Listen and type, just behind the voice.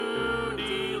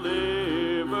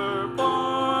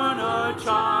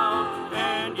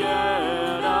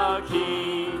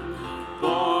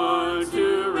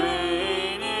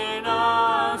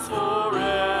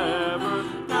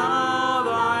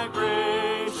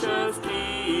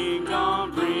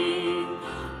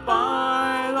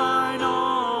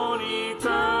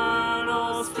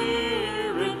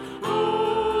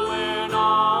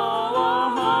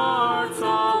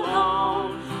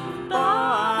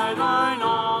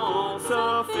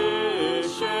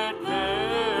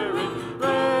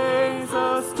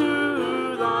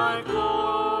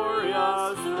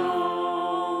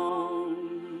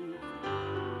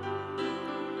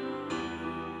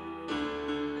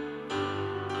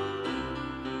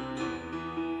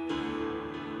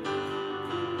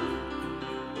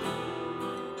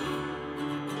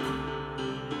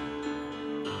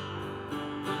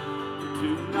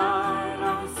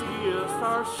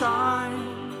stars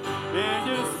shine, and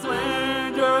His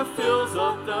splendor fills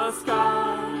up the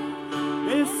sky.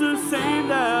 It's the same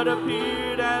that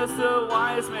appeared as the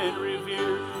wise men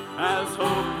revered, as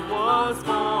hope was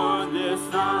born this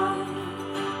night.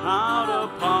 Out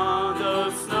upon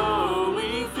the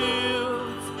snowy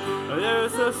fields,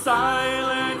 there's a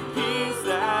silent peace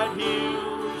that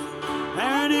heals,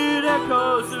 and it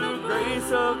echoes the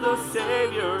grace of the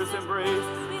Savior's embrace,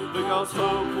 because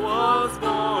hope was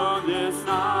born this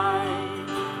night.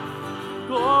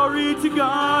 Glory to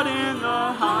God in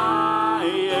the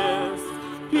highest,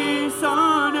 peace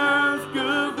on earth,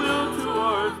 goodwill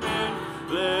towards men.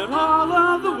 Let all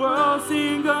of the world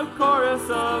sing a chorus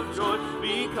of joy,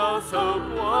 because hope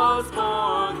was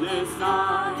born this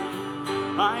night.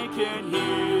 I can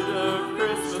hear the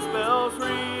Christmas bells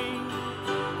ring,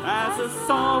 as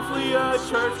softly a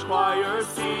church choir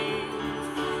sings.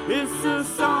 It's a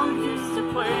song used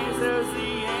to praise as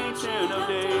the Ancient of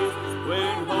Days,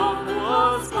 when hope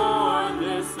was born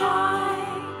this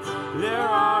night. There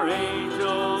are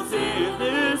angels in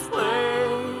this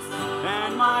place,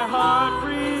 and my heart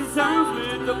resounds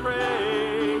with the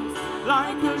praise.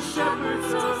 Like a shepherd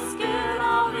so scared,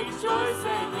 I'll rejoice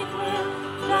and declare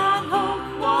that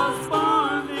hope was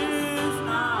born this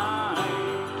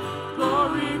night.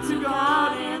 Glory to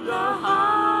God in the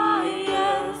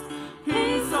highest,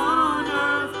 peace on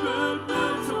earth,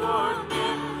 goodwill toward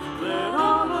men. Let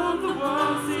all of the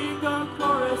world sing a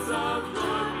chorus of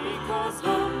joy, because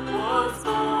hope was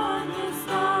born this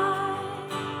night.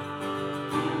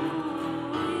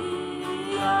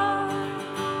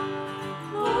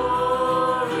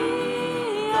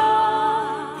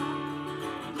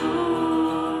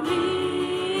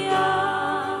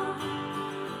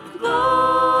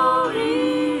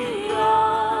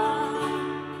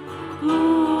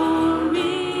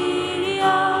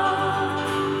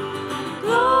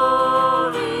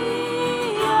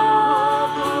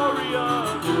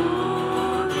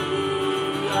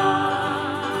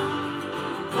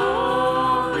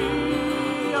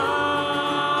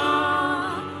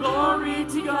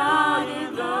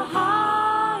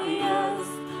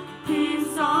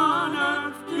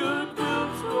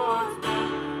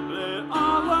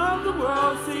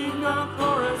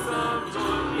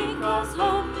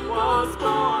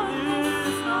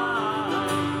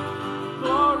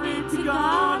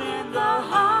 God in the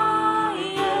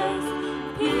highest,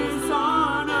 peace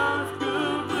on earth,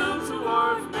 goodwill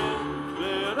towards men.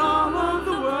 Let all of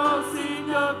the world sing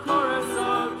a chorus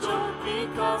of joy,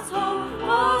 because hope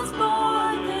was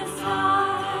born this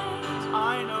night.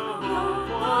 I know hope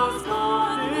was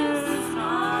born this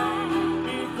night,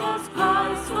 because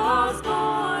Christ was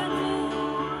born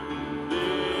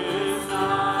this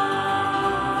night.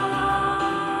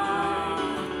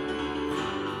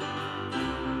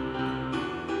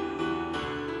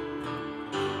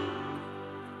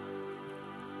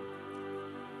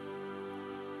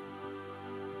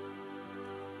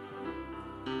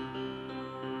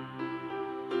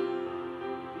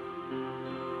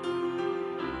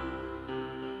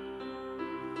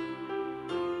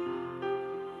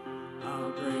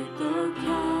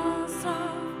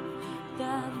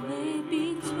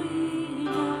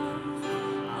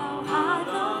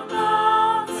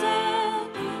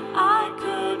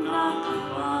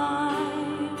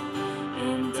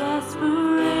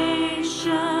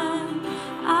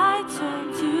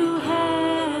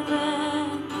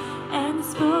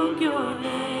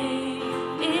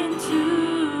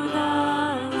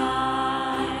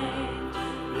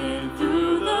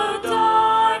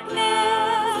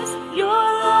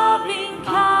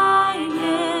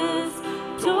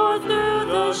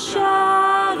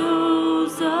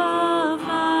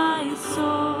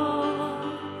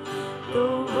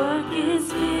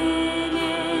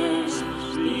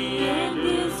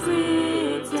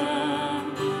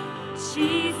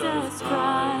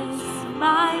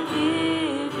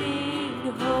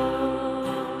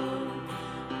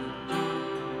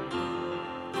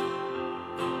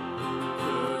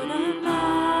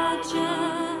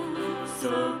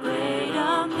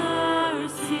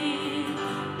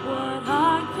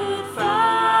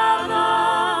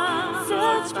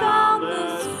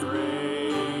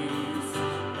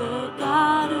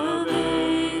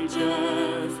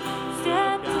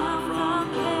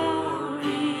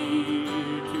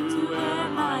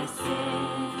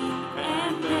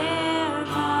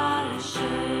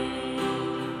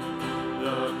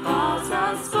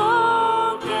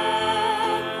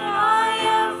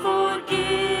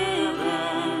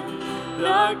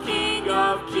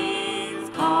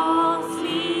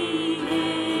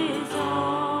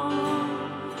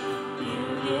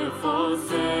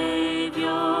 Savior,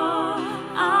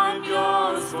 I'm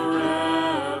yours.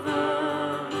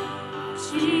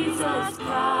 Jesus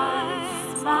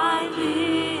Christ, my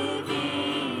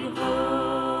living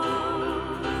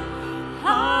hope.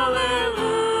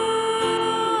 Hallelujah,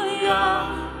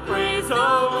 praise the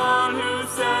one who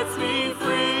sets me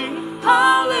free.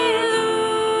 Hallelujah,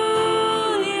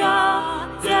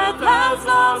 death has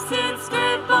lost its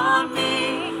grip on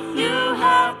me. You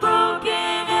have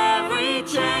broken every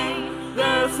chain.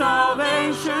 There's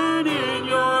salvation in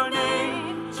your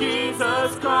name,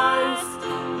 Jesus Christ,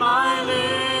 my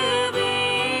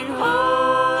living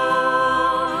hope.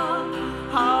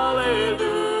 Hallelujah,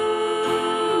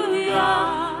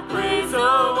 praise the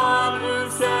one who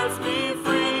sets me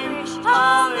free.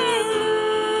 Hallelujah,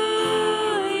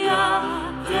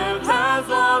 death has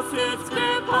lost its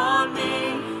grip on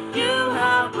me. You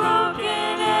have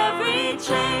broken every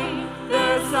chain.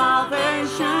 There's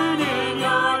salvation in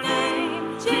your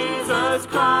name, Jesus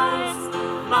Christ,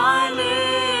 my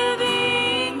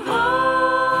living hope.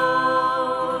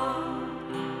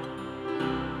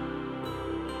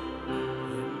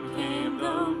 Came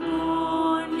the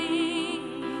morning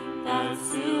that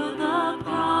sealed the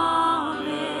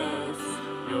promise.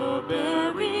 Your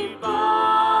buried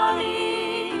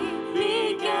body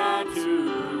began to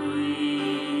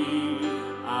breathe.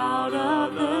 Out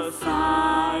of the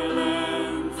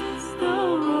silence, the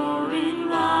roaring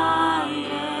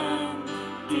lion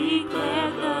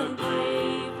declared the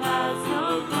grave has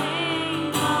no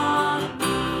claim on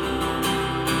me.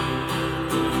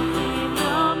 Came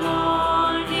the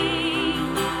morning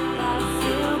that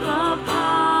sealed the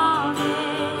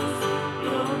promise.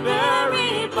 Your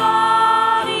buried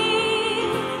body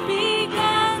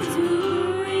began to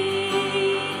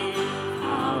breathe.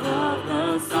 Out of the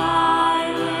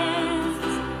silence,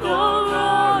 the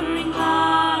roaring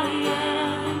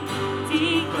lion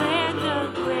declared the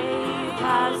grave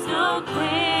has no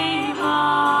claim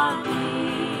on me.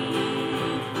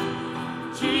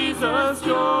 Jesus,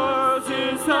 yours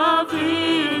is the victory.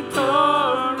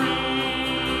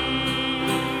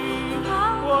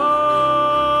 Whoa,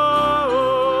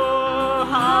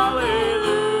 hallelujah,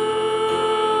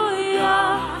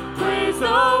 praise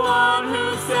the one who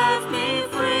sets me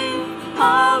free.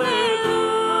 Hallelujah,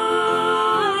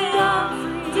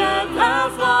 death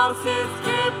has lost its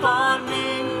grip on me.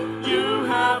 You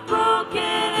have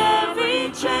broken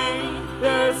every chain.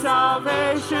 There's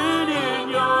salvation in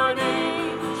your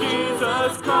name,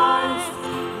 Jesus Christ,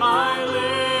 my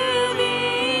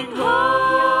living hope.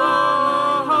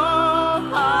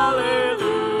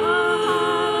 Hallelujah,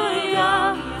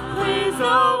 praise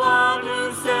the one who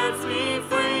sets me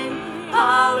free.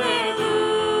 Hallelujah,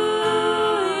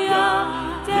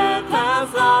 death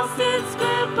has lost its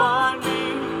grip on me.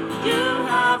 You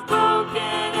have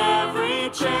broken every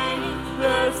chain.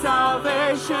 There's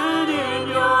salvation in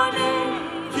your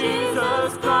name,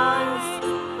 Jesus Christ,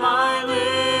 my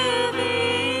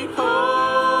living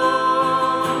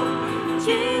hope.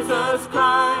 Jesus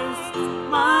Christ,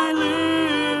 my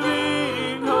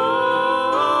living hope.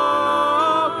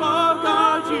 Oh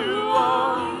God, you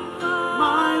are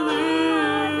my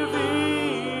living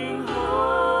hope.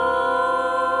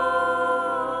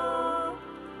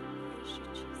 Praise you,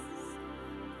 Jesus.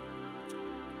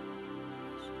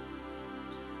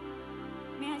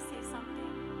 May I say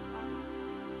something?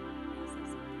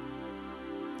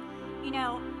 You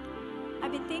know,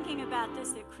 I've been thinking about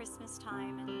this at Christmas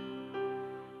time, and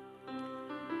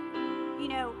you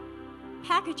know,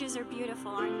 packages are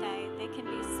beautiful, aren't they? They can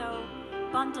be so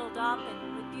bundled up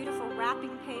and with beautiful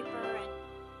wrapping paper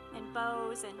and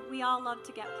bows, and we all love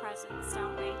to get presents,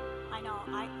 don't we? I know,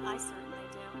 I certainly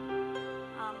do.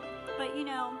 But you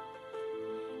know,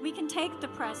 we can take the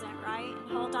present, right,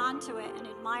 and hold on to it and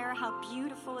admire how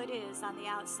beautiful it is on the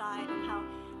outside and how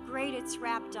great it's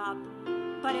wrapped up.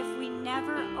 But if we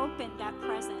never open that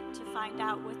present to find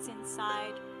out what's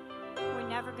inside, we're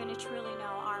never going to truly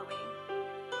know, are we?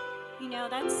 You know,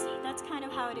 that's kind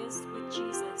of how it is with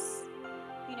Jesus.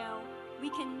 You know, we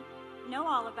can know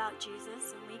all about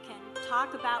Jesus and we can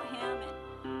talk about him,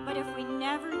 but if we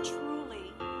never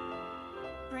truly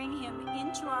bring him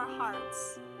into our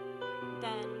hearts,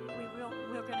 then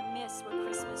we're going to miss what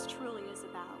Christmas truly is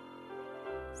about.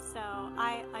 So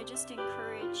I just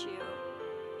encourage you.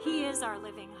 He is our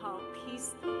living hope.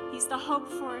 He's the hope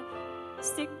for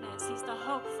sickness. He's the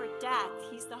hope for death.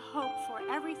 He's the hope for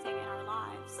everything in our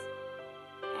lives.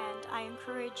 And I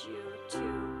encourage you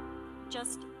to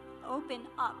just open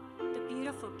up the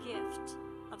beautiful gift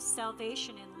of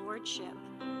salvation and lordship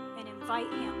and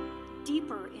invite him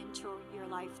deeper into your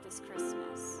life this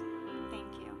Christmas.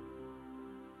 Thank you.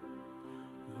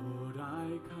 Lord,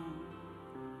 I come,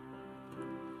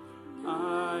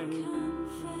 I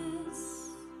confess,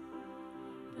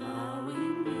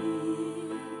 bowing knee.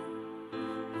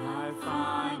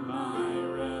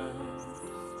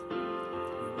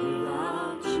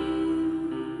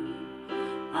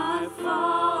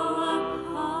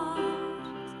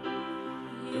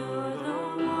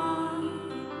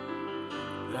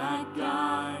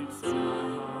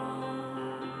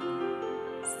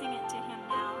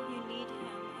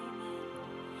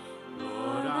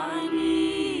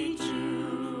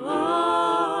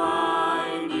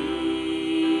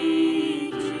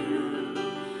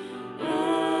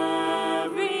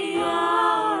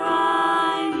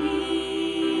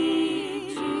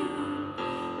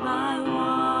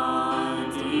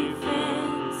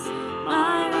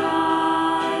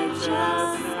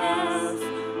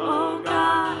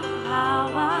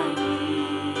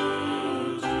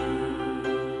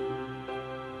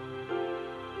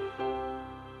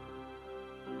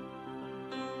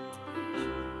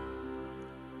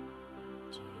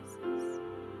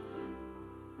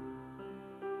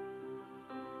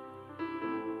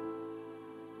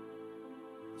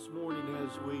 This morning,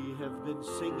 as we have been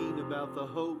singing about the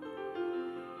hope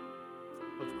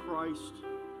of Christ,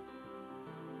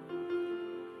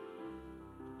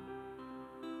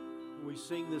 we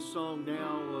sing this song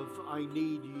now of I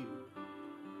Need You.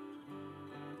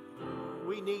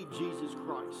 We need Jesus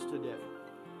Christ today.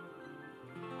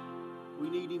 We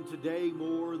need Him today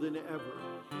more than ever.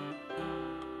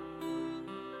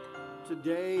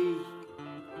 Today,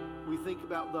 we think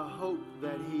about the hope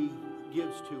that He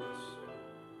gives to us.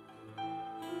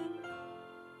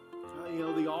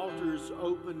 The altar's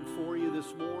open for you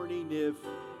this morning. If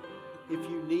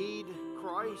you need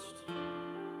Christ,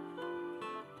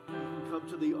 you can come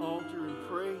to the altar and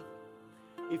pray.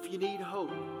 If you need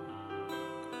hope,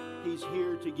 He's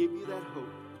here to give you that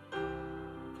hope.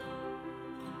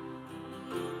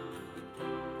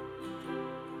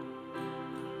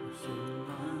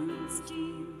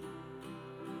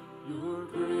 Your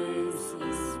grace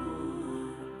is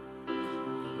more,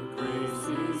 your grace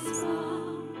is found,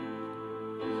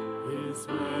 is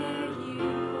where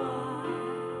you are,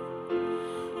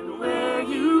 and where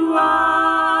you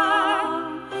are,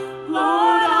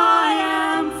 Lord, I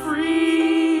am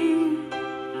free.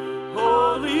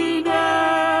 Holiness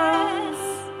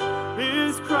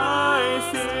is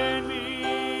Christ in me.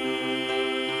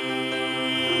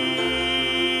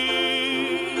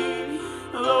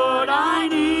 Lord, I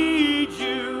need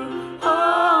you.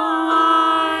 Oh,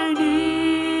 I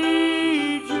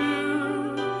need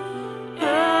you.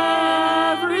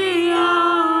 Every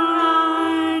hour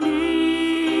I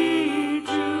need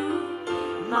you.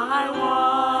 My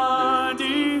one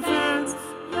defense,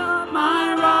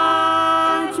 my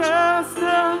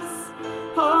righteousness.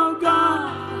 Oh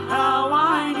God, how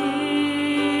I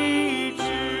need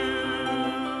you.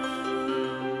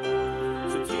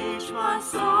 So teach my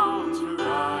soul to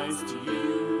rise to you.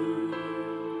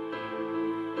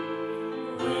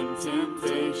 When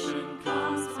temptation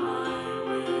comes my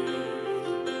way,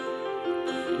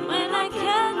 and when I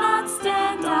cannot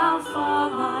stand, I'll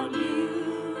fall on you.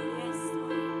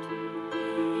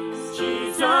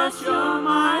 Jesus, you're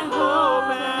my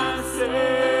hope and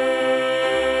stay.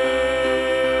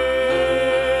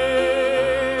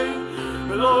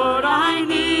 Lord, I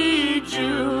need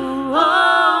you.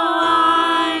 Oh,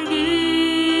 I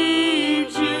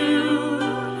need you.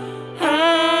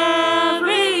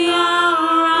 Every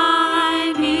hour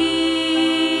I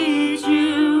need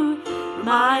you.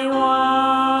 My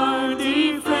one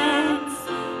defense,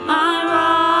 my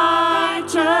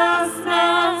righteousness.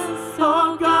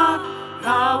 Oh God,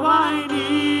 how I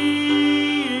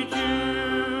need you.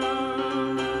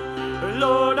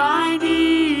 Lord, I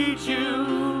need you.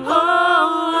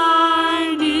 Oh,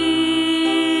 I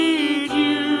need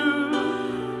you.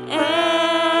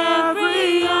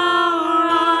 Every hour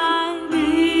I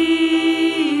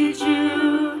need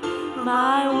you.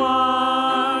 My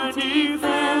one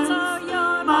defense,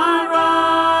 my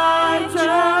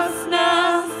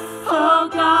righteousness. Oh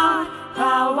God,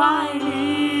 how I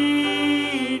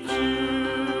need you.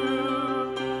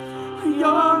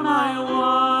 You're my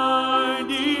one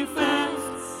defense,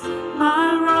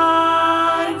 my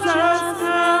righteousness.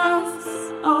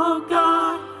 Oh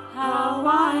God, how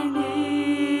I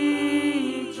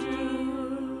need you.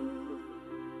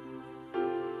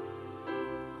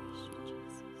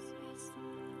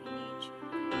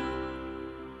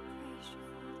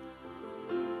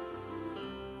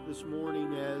 This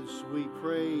morning, as we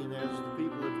pray and as the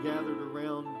people have gathered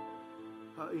around,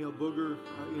 Booger,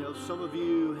 some of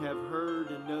you have heard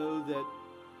and know that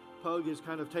Pug has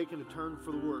kind of taken a turn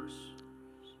for the worse.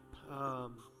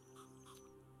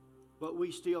 But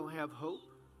we still have hope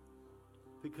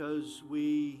because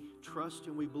we trust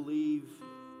and we believe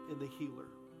in the healer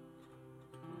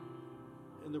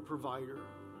and the provider.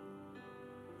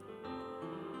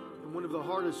 And one of the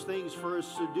hardest things for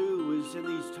us to do is in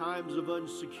these times of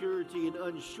insecurity and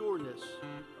unsureness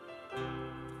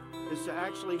is to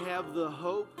actually have the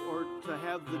hope or to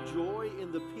have the joy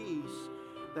and the peace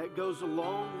that goes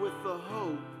along with the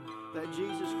hope that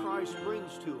Jesus Christ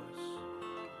brings to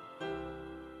us.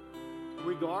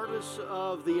 Regardless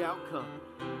of the outcome,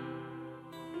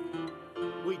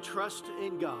 we trust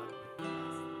in God.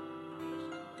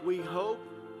 We hope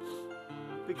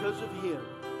because of Him,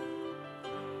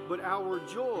 but our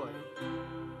joy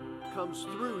comes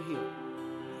through Him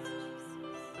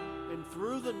and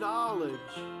through the knowledge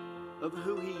of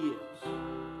who He is.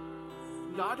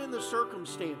 Not in the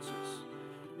circumstances,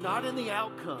 not in the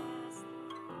outcome,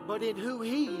 but in who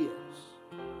He is.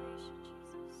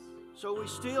 So we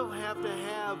still have to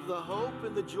have the hope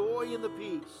and the joy and the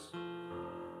peace,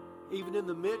 even in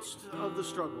the midst of the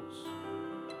struggles.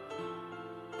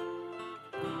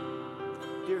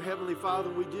 Dear Heavenly Father,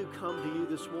 we do come to you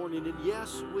this morning, and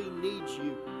yes, we need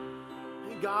you.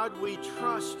 And God, we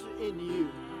trust in you.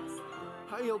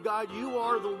 God, you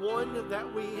are the one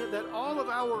that all of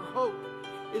our hope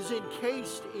is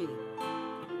encased in.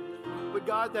 But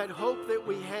God, that hope that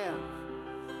we have,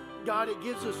 God, it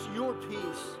gives us your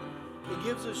peace. It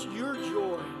gives us your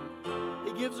joy.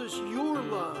 It gives us your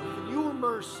love and your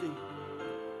mercy.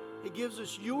 It gives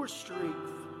us your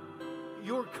strength,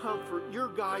 your comfort, your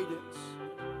guidance.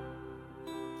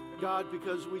 God,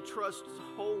 because we trust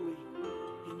wholly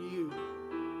in you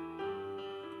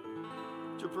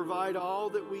to provide all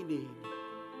that we need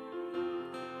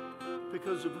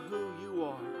because of who you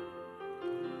are.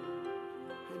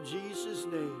 In Jesus'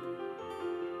 name,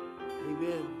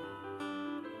 amen.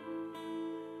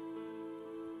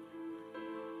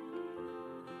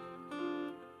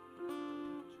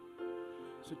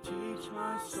 So teach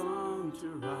my song to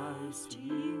rise to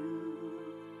you.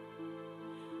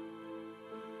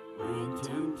 When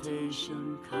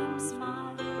temptation comes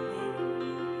my way,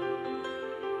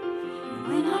 and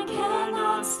when I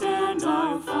cannot stand,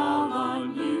 I fall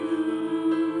on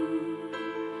you.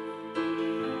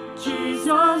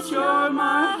 Jesus, you're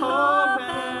my hope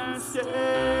and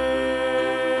stay.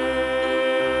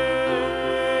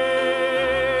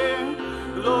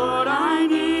 Lord, I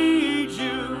need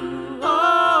you.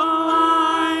 Oh,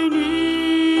 I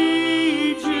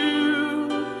need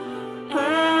you.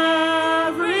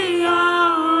 Every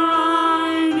hour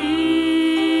I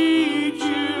need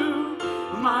you.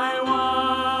 My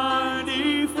one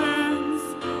defense,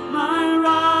 my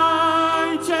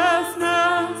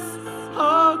righteousness.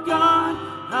 Oh God,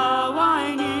 how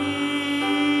I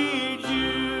need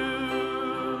you.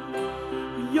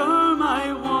 You're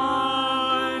my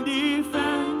one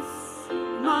defense,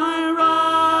 my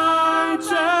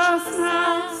righteousness.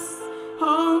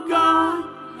 Oh God,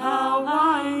 how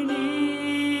I need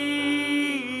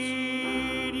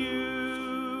you.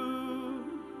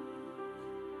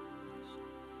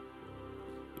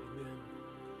 Amen.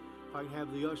 If I can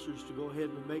have the ushers to go ahead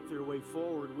and make their way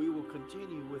forward, we will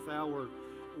continue with our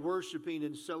worshiping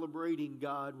and celebrating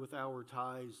God with our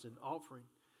tithes and offering.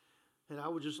 And I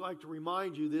would just like to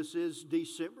remind you, this is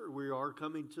December. We are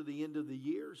coming to the end of the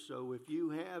year. So if you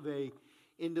have a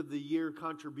end of the year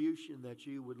contribution that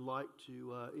you would like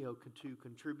to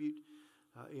contribute,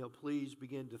 please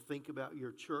begin to think about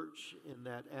your church in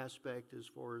that aspect as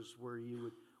far as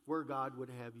where God would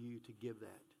have you to give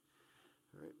that.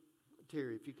 All right,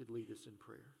 Terry, if you could lead us in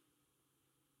prayer.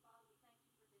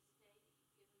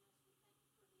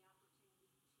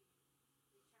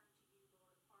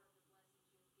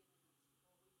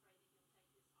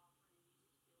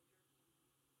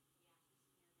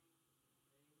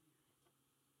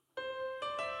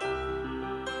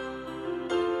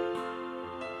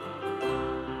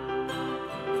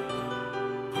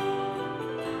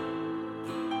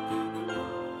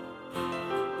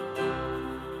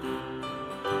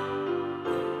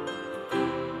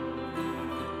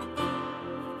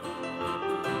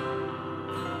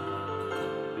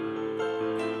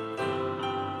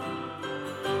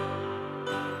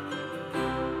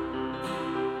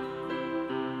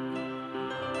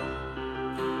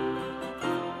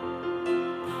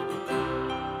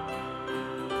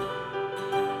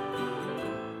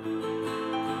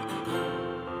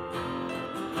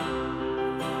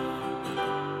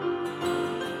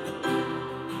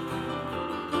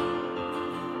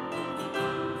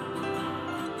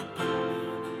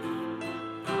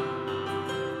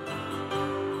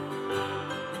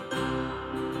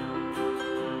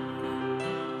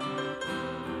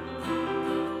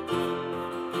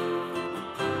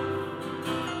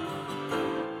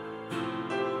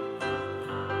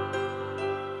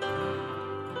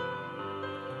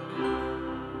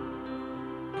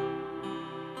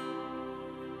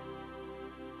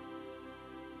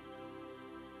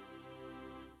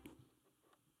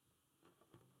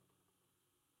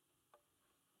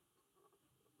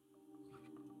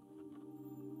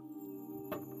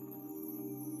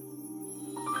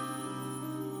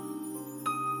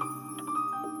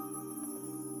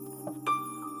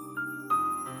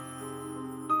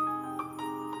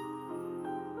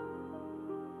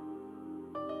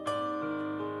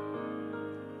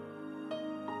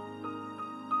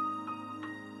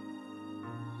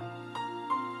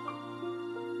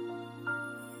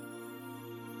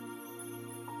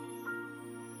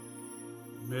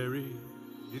 Mary,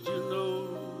 did you know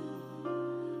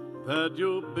that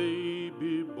your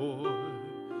baby boy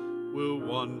will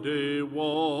one day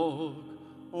walk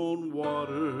on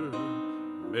water?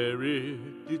 Mary,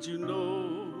 did you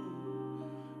know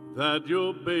that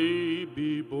your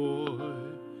baby boy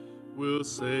will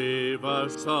save our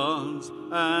sons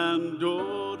and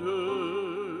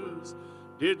daughters.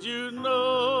 Did you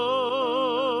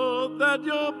know that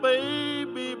your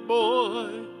baby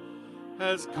boy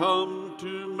has come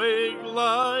to make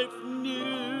life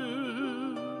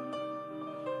new?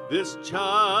 This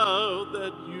child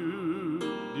that you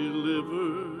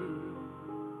delivered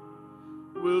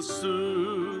will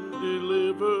soon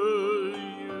deliver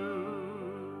you.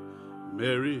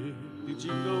 Mary, did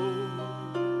you know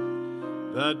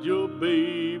that your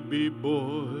baby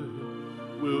boy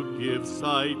will give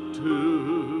sight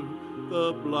to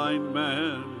the blind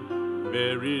man?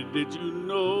 Mary, did you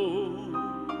know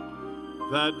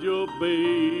that your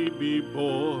baby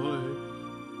boy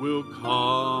will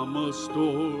calm a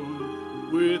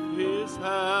storm with his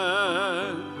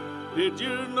hand? Did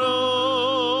you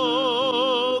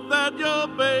know that your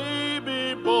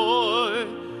baby boy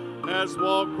has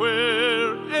walked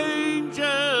where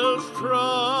angels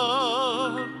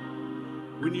trod?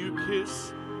 When you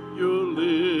kiss your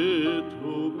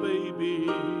little baby,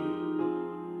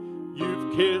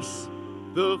 you've kissed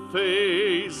the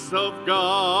face of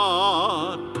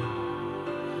God.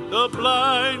 The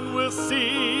blind will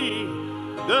see,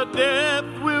 the deaf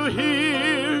will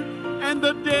hear, and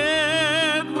the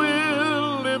dead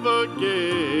will live again.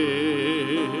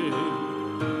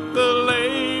 The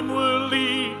lame will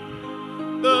leap,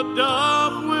 the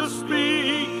dumb will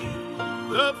speak,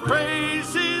 the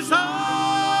praises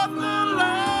of the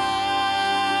Lamb.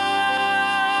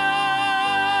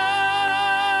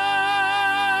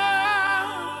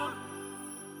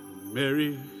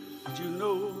 Mary, did you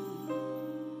know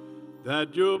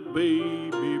that your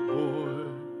baby boy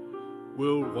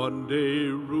will one day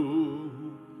rule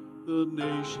the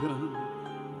nation?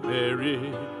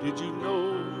 Mary, did you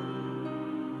know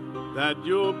that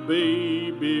your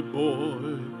baby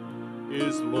boy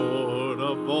is Lord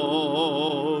of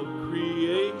all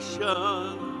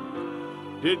creation?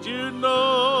 Did you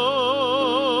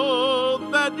know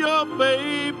that your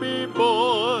baby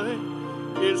boy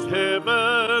is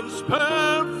heaven's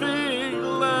perfect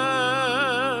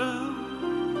Lamb?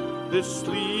 This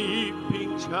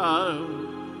sleeping child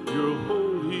you're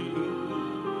holding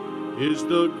is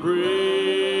the great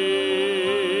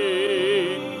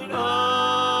I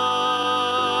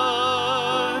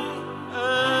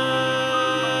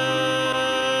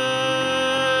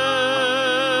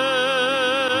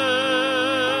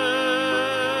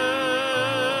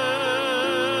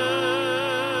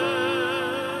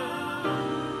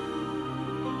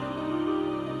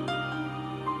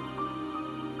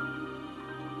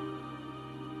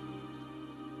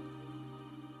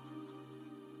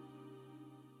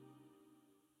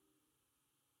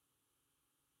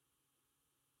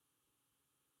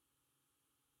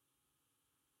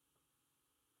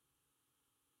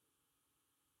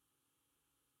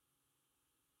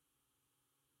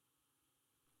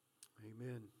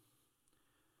Amen.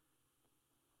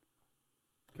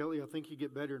 Kelly, I think you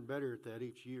get better and better at that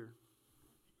each year.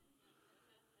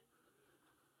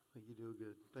 I think you do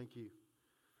good. Thank you.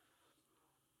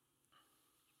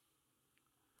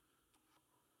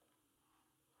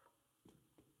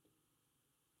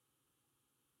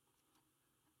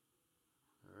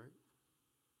 All right.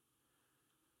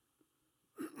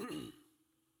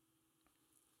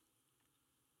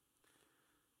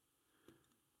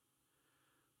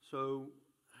 So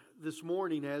this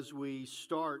morning, as we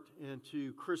start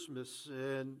into Christmas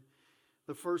and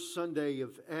the first Sunday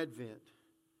of Advent,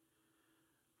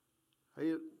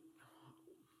 I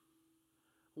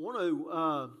want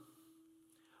to,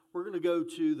 we're going to go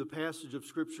to the passage of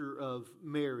Scripture of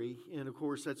Mary, and of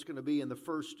course that's going to be in the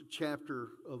first chapter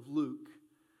of Luke.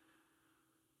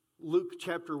 Luke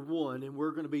chapter 1, and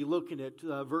we're going to be looking at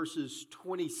verses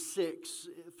 26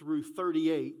 through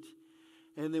 38.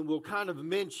 And then we'll kind of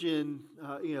mention,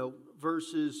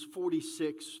 verses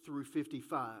 46 through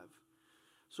 55.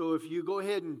 So if you go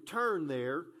ahead and turn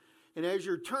there, and as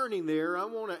you're turning there, I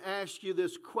want to ask you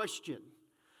this question.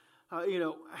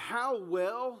 How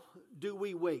well do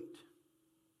we wait?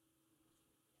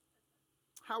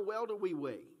 How well do we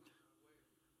wait?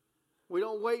 We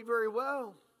don't wait very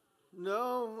well.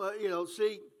 No,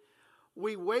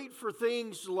 we wait for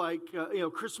things like,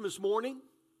 Christmas morning.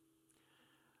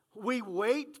 We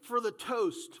wait for the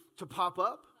toast to pop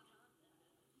up.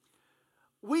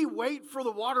 We wait for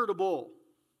the water to boil.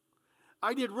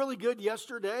 I did really good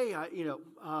yesterday.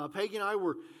 Peggy and I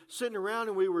were sitting around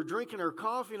and we were drinking our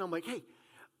coffee, and I'm like, hey,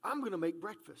 I'm going to make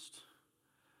breakfast.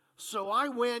 So I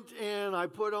went and I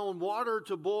put on water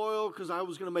to boil because I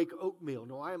was going to make oatmeal.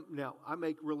 I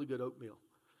make really good oatmeal.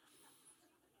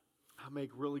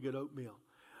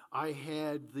 I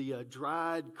had the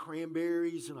dried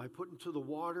cranberries, and I put into the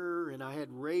water, and I had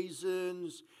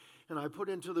raisins, and I put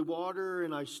into the water,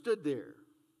 and I stood there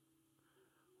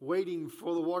waiting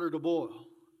for the water to boil.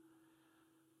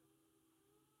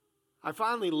 I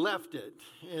finally left it,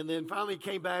 and then finally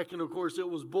came back, and of course it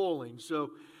was boiling.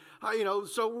 So,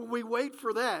 so we wait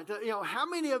for that. How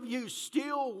many of you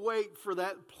still wait for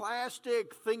that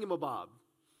plastic thingamabob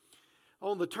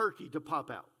on the turkey to pop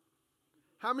out?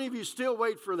 How many of you still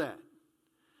wait for that?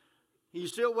 You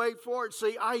still wait for it?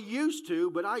 See, I used to,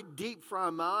 but I deep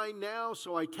fry mine now,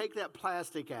 so I take that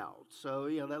plastic out. So,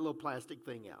 that little plastic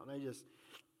thing out. I just,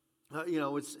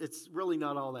 it's really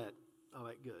not all that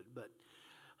good, but.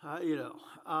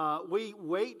 We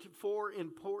wait for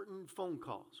important phone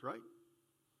calls, right?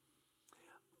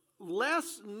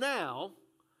 Less now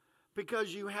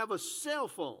because you have a cell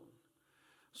phone.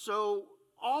 So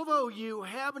although you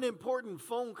have an important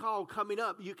phone call coming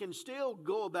up, you can still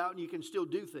go about and you can still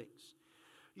do things.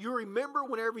 You remember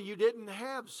whenever you didn't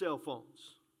have cell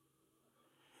phones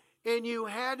and you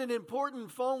had an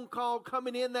important phone call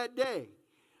coming in that day.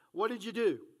 What did you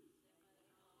do?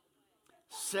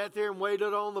 Sat there and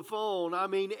waited on the phone. I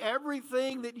mean,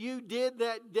 everything that you did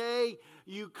that day,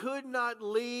 you could not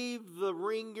leave the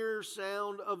ringer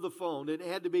sound of the phone. It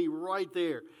had to be right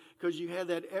there because you had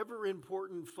that ever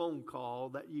important phone call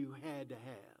that you had to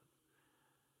have.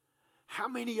 How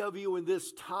many of you in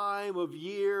this time of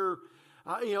year,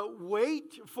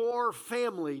 wait for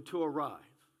family to arrive?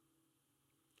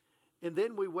 And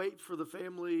then we wait for the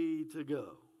family to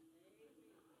go.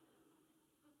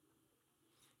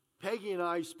 Peggy and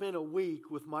I spent a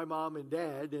week with my mom and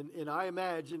dad, and I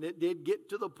imagine it did get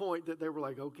to the point that they were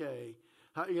like, okay.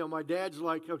 My dad's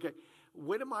like, okay,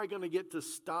 when am I going to get to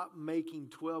stop making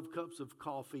 12 cups of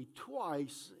coffee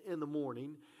twice in the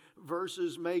morning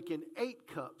versus making 8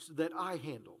 cups that I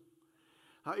handle?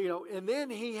 And then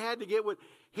he had to get what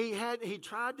he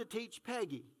tried to teach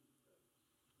Peggy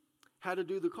how to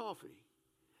do the coffee.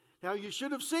 Now, you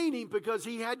should have seen him because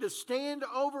he had to stand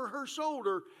over her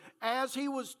shoulder as he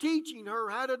was teaching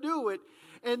her how to do it.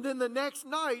 And then the next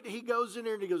night, he goes in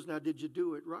there and he goes, now, did you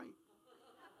do it right?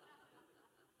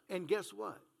 And guess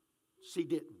what? She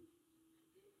didn't.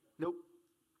 Nope.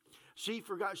 She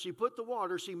forgot. She put the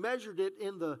water, she measured it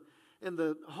in the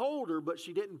holder, but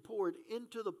she didn't pour it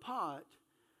into the pot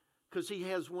because he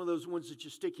has one of those ones that you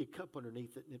stick your cup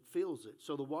underneath it and it fills it.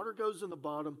 So the water goes in the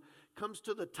bottom, comes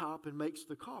to the top and makes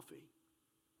the coffee.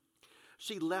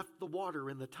 She left the water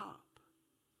in the top.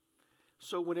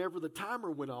 So whenever the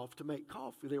timer went off to make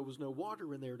coffee, there was no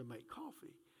water in there to make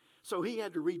coffee. So he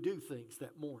had to redo things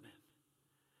that morning.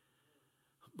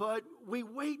 But we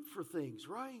wait for things,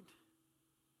 right?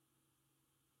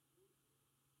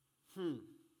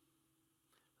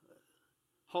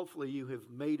 Hopefully you have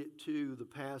made it to the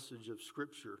passage of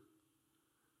Scripture.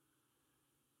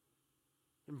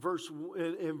 In verse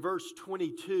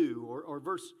 22,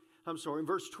 in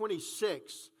verse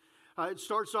 26, it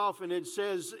starts off and it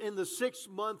says, in the 6th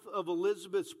month of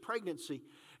Elizabeth's pregnancy,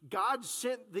 God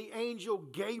sent the angel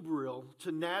Gabriel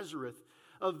to Nazareth,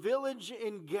 a village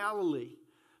in Galilee,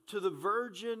 to a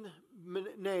virgin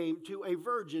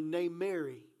named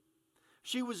Mary.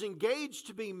 She was engaged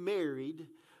to be married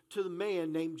to the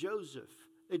man named Joseph,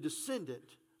 a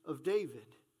descendant of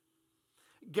David.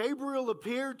 Gabriel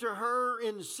appeared to her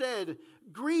and said,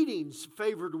 "Greetings,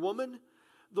 favored woman,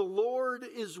 the Lord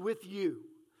is with you."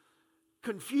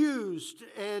 Confused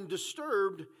and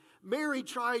disturbed, Mary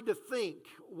tried to think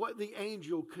what the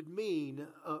angel could mean.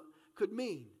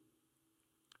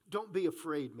 "Don't be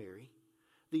afraid, Mary,"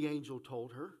 the angel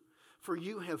told her, "for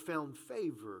you have found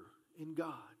favor in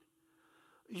God.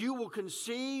 You will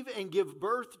conceive and give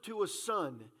birth to a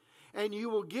son, and you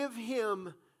will give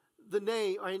him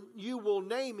you will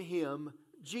name him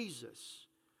Jesus.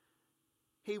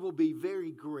 He will be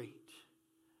very great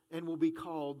and will be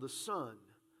called the Son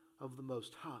of the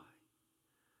Most High.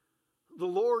 The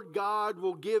Lord God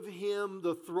will give him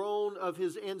the throne of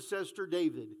his ancestor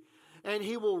David, and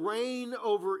he will reign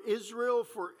over Israel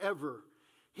forever.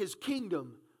 His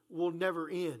kingdom will never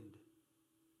end."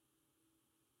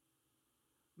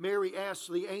 Mary asked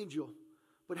the angel,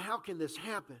 "But how can this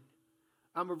happen?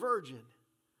 I'm a virgin."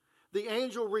 The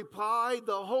angel replied,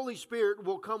 "The Holy Spirit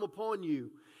will come upon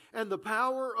you, and the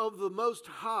power of the Most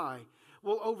High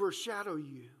will overshadow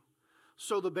you.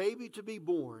 So the baby to be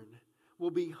born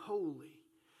will be holy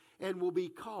and will be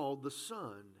called the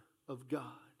Son of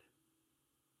God.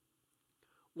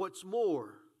 What's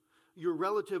more, your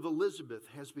relative Elizabeth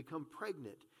has become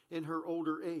pregnant in her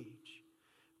older age.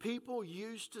 People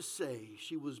used to say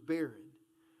she was barren,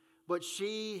 but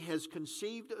she has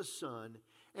conceived a son,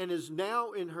 and is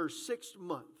now in her 6th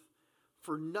month,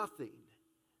 for nothing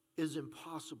is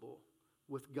impossible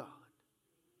with God.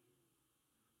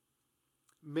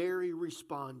 Mary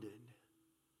responded,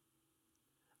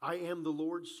 I am the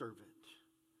Lord's servant.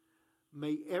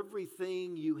 May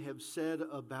everything you have said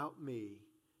about me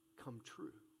come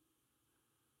true.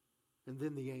 And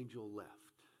then the angel left.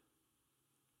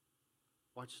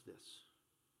 Watch this.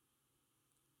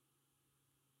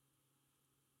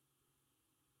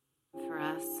 For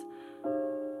us,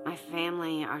 my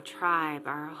family, our tribe,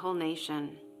 our whole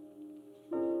nation.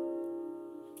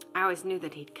 I always knew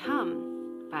that he'd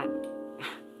come, but,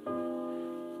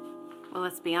 well,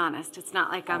 let's be honest, it's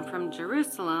not like I'm from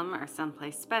Jerusalem or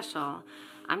someplace special.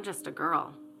 I'm just a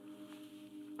girl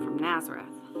from Nazareth.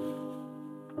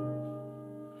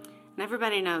 And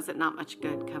everybody knows that not much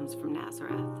good comes from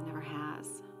Nazareth, never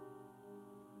has.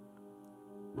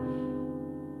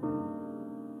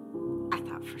 I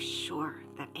thought for sure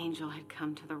that angel had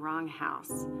come to the wrong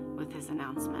house with his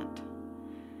announcement.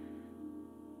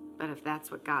 But if that's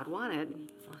what God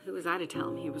wanted, well, who was I to tell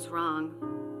him he was wrong?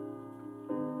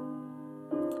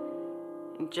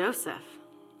 And Joseph,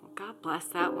 well, God bless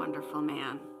that wonderful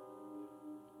man.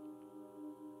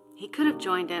 He could have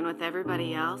joined in with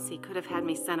everybody else. He could have had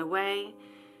me sent away.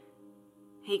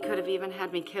 He could have even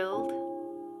had me killed.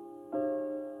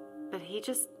 But he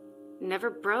just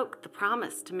never broke the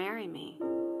promise to marry me.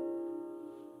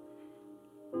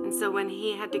 And so when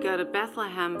he had to go to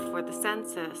Bethlehem for the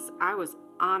census, I was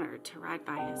honored to ride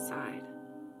by his side.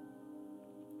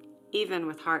 Even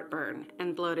with heartburn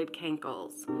and bloated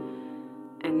cankles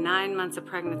and 9 months of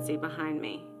pregnancy behind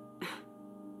me.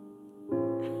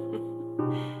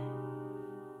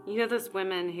 You know those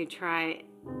women who try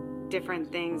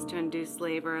different things to induce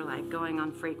labor, like going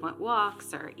on frequent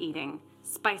walks or eating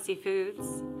spicy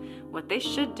foods? What they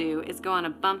should do is go on a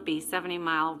bumpy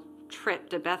 70-mile trip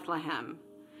to Bethlehem.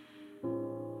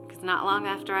 Because not long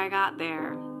after I got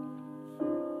there,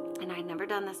 and I'd never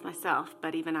done this myself,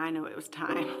 but even I knew it was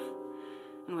time.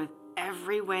 And with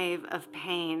every wave of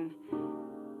pain,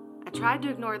 I tried to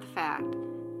ignore the fact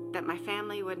that my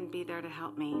family wouldn't be there to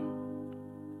help me.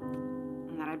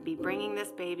 And that I'd be bringing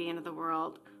this baby into the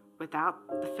world without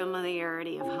the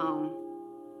familiarity of home.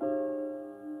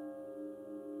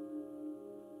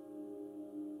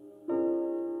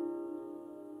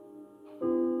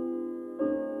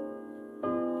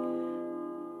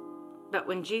 But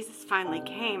when Jesus finally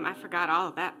came, I forgot all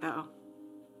of that, though.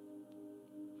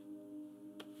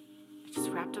 I just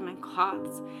wrapped him in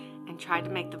cloths and tried to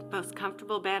make the most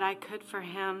comfortable bed I could for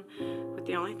him with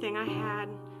the only thing I had,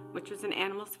 which was an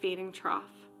animal's feeding trough.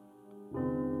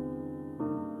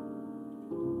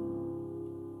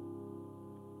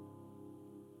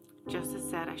 Joseph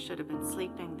said I should have been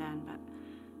sleeping then, but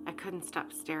I couldn't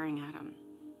stop staring at him.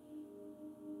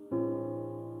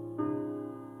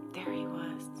 There he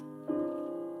was.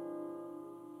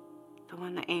 The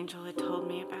one the angel had told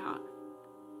me about.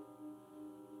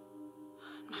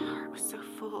 My heart was so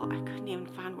full, I couldn't even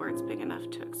find words big enough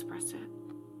to express it.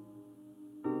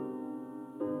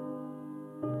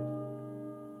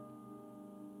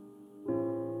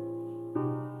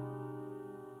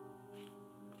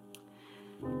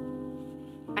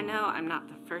 I know I'm not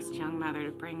the first young mother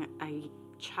to bring a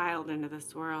child into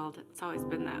this world. It's always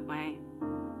been that way.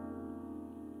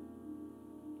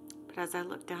 But as I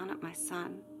look down at my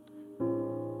son,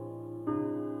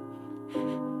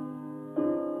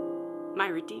 my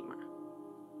Redeemer,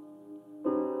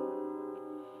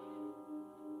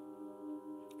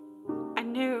 I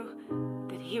knew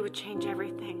that he would change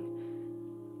everything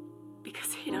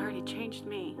because he'd already changed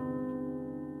me.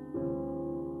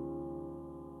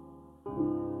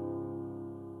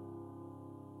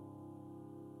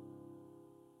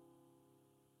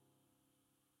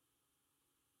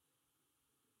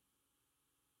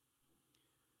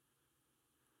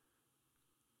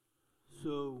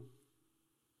 So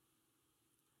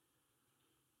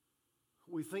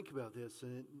we think about this,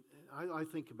 and I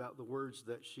think about the words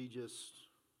that she just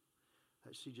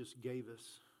gave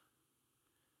us.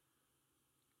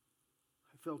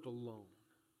 I felt alone.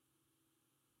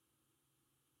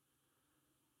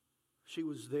 She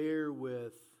was there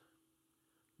with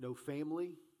no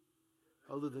family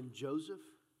other than Joseph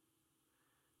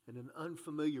in an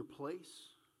unfamiliar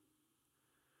place.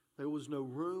 There was no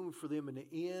room for them in the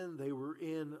inn. They were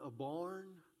in a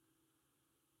barn,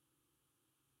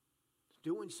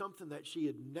 doing something that she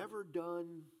had never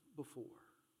done before.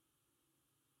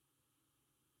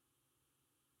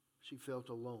 She felt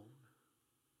alone.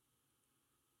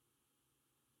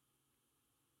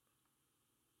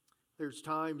 There's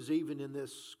times even in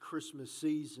this Christmas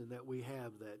season that we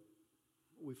have that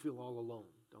we feel all alone.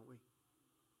 don't we?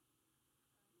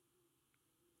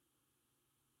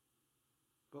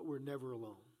 But we're never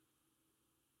alone.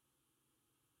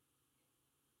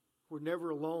 We're never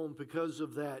alone because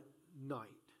of that night.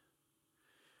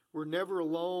 We're never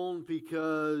alone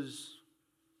because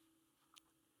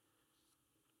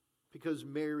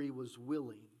Mary was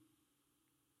willing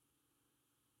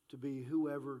to be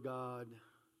whoever God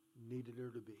needed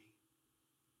her to be.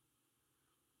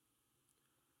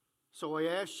 So I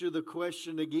asked you the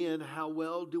question again, how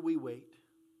well do we wait?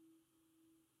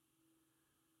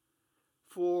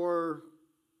 For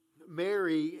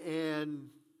Mary and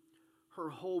her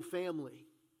whole family,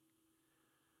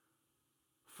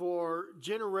 for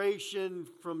generation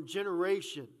from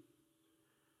generation,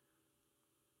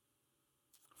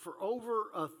 for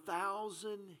over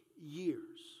 1,000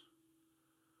 years,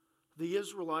 the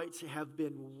Israelites have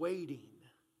been waiting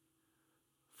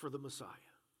for the Messiah.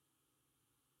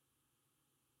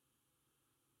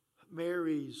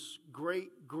 Mary's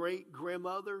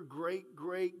great-great-grandmother,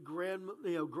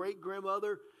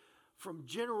 great-great-grandmother, from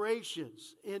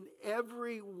generations, and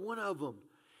every one of them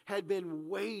had been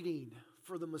waiting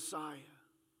for the Messiah.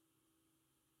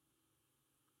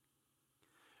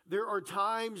 There are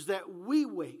times that we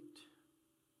wait.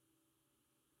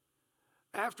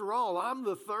 After all, I'm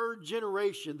the third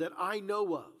generation that I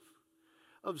know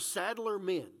of Sadler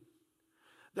men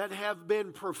that have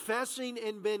been professing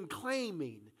and been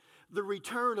claiming the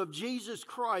return of Jesus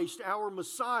Christ, our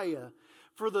Messiah,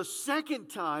 for the second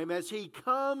time as He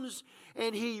comes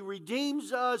and He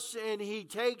redeems us and He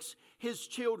takes His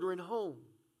children home.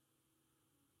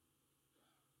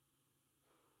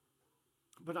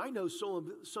 But I know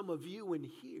some of you in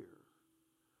here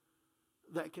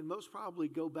that can most probably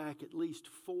go back at least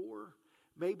 4,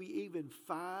 maybe even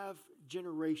 5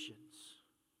 generations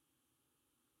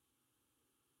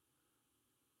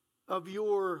of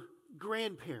your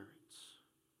grandparents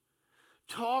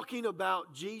talking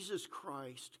about Jesus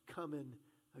Christ coming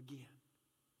again.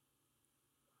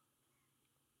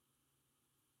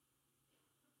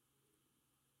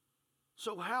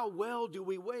 So how well do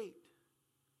we wait?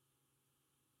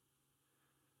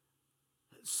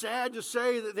 It's sad to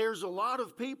say that there's a lot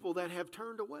of people that have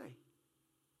turned away.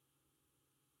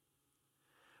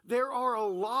 There are a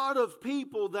lot of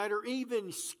people that are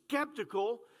even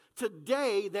skeptical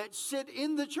today that sit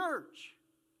in the church.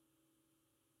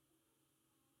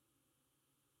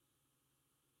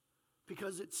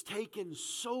 Because it's taken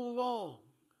so long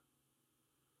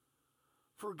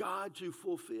for God to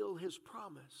fulfill His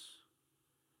promise.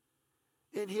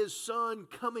 And His Son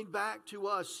coming back to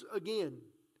us again.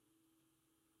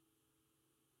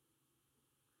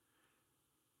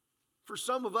 For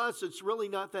some of us, it's really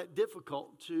not that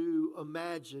difficult to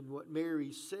imagine what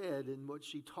Mary said and what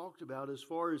she talked about as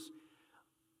far as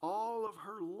all of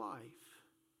her life.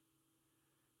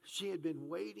 She had been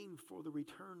waiting for the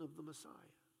return of the Messiah.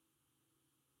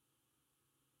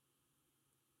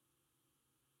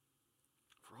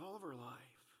 For all of her life.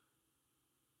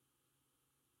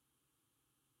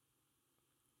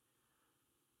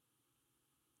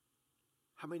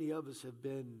 How many of us have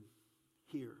been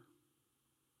here?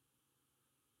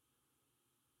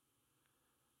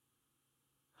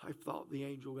 I thought the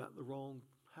angel got in the wrong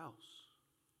house.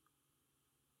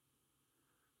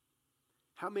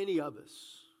 How many of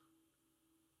us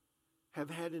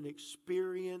have had an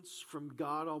experience from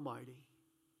God Almighty?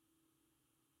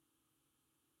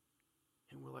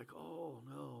 And we're like, oh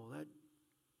no,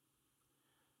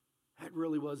 that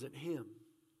really wasn't Him.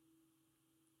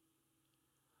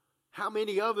 How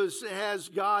many of us has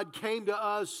God came to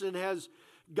us and has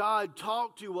God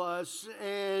talked to us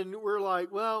and we're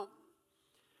like, well,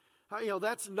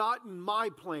 that's not in my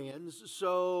plans,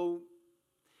 so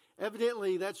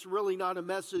evidently that's really not a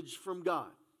message from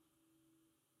God.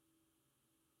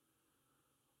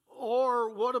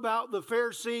 Or what about the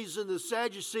Pharisees and the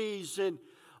Sadducees and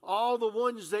all the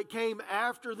ones that came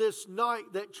after this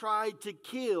night that tried to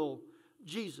kill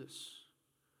Jesus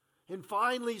and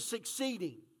finally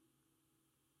succeeding?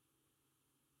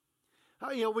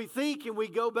 We think and we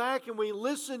go back and we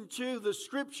listen to the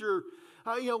scripture,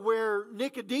 where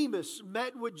Nicodemus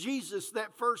met with Jesus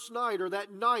that first night or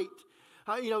that night.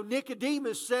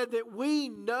 Nicodemus said that we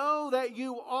know that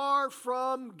you are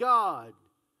from God.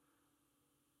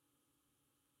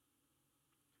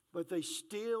 But they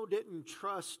still didn't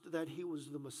trust that He was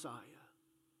the Messiah.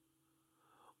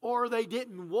 Or they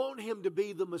didn't want Him to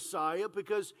be the Messiah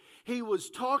because He was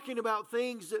talking about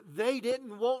things that they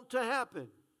didn't want to happen.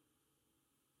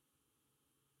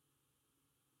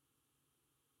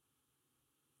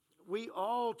 We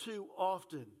all too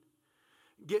often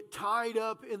get tied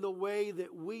up in the way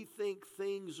that we think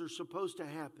things are supposed to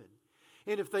happen.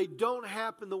 And if they don't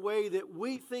happen the way that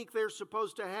we think they're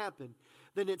supposed to happen,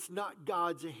 then it's not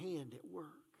God's hand at work.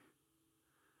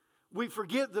 We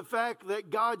forget the fact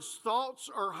that God's thoughts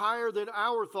are higher than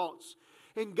our thoughts.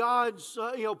 And God's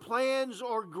plans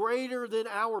are greater than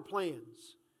our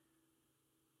plans.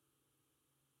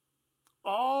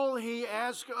 All He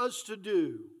asks us to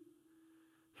do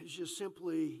is just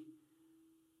simply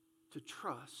to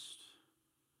trust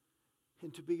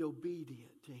and to be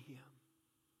obedient to Him.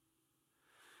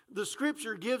 The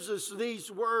Scripture gives us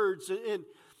these words, and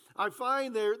I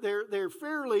find they're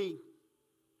fairly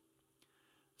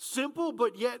simple,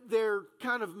 but yet they're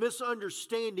kind of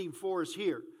misunderstanding for us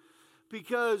here.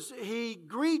 Because He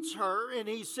greets her and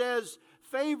He says,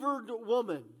 "Favored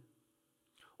woman,"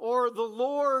 or "the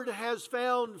Lord has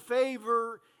found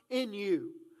favor in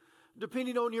you,"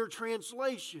 depending on your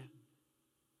translation.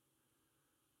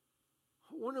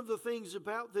 One of the things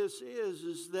about this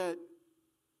is that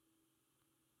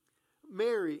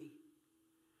Mary,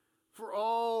 for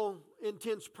all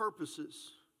intents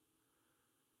purposes,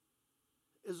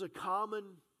 is a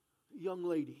common young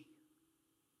lady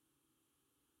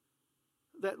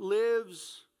that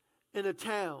lives in a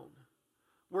town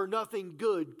where nothing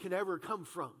good can ever come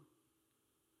from.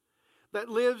 That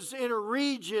lives in a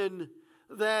region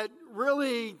that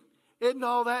really isn't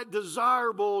all that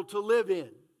desirable to live in.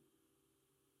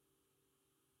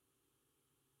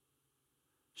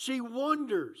 She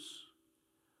wonders,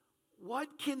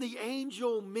 what can the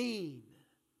angel mean?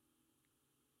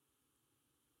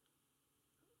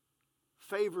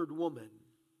 Favored woman,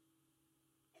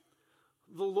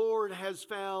 the Lord has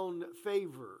found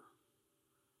favor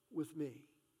with me.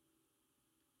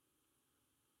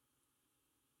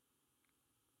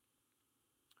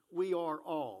 We are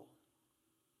all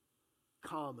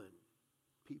common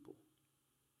people.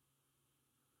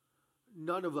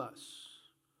 None of us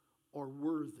are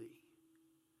worthy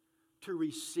to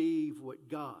receive what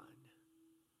God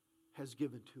has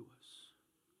given to us.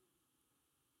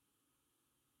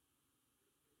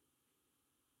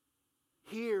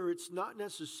 Here, it's not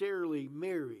necessarily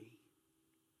Mary,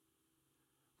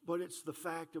 but it's the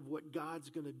fact of what God's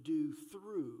going to do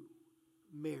through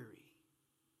Mary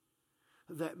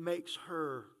that makes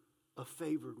her a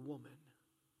favored woman.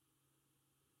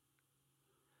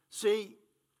 See,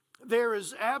 there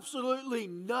is absolutely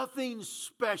nothing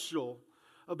special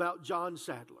about John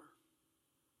Sadler.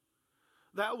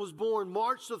 That was born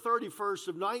March the 31st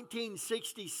of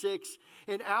 1966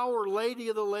 in Our Lady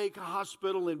of the Lake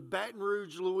Hospital in Baton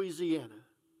Rouge, Louisiana.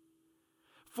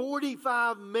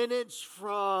 45 minutes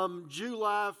from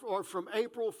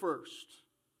April 1st.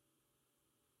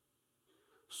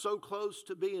 So close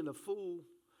to being a full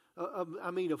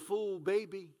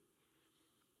baby.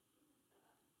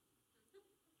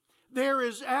 There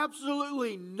is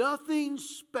absolutely nothing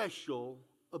special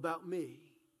about me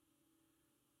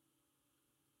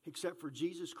except for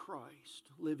Jesus Christ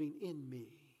living in me.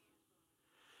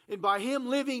 And by Him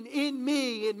living in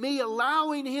me and me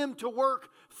allowing Him to work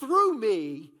through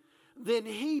me, then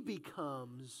He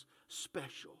becomes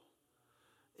special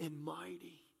and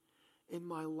mighty. And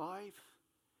my life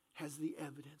has the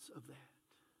evidence of that.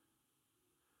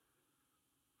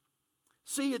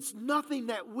 See, it's nothing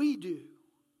that we do,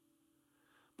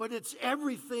 but it's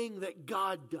everything that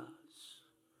God does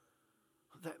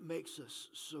that makes us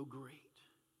so great.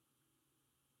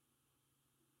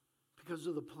 Because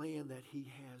of the plan that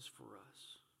He has for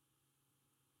us.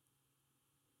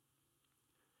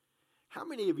 How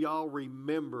many of y'all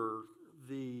remember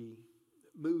the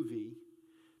movie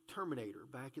Terminator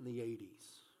back in the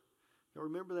 80s? Y'all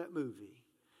remember that movie?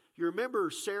 You remember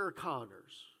Sarah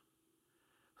Connors,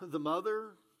 the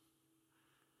mother?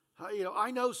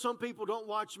 I know some people don't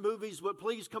watch movies, but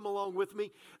please come along with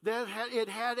me. It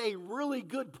had a really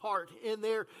good part in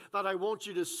there that I want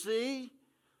you to see.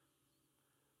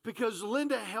 Because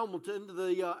Linda Hamilton,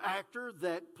 the actor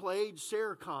that played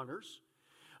Sarah Connors,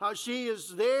 she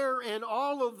is there, and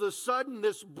all of a sudden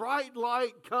this bright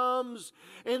light comes,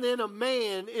 and then a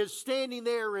man is standing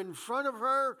there in front of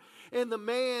her, and the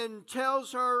man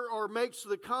tells her or makes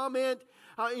the comment,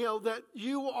 that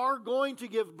you are going to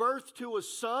give birth to a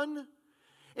son,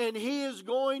 and he is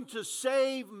going to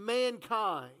save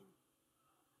mankind.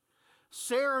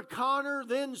 Sarah Connor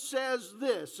then says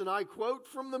this, and I quote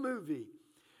from the movie,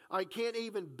 "I can't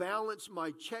even balance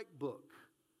my checkbook.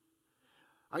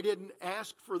 I didn't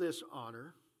ask for this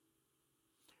honor.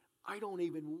 I don't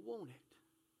even want it."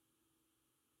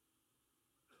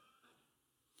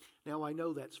 Now, I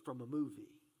know that's from a movie.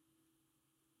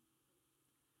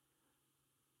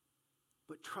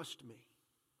 But trust me,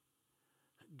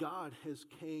 God has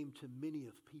came to many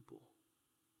of people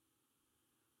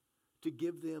to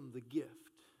give them the gift.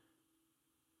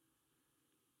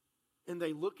 And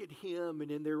they look at Him, and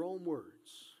in their own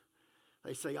words,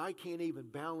 they say, I can't even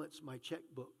balance my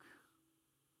checkbook.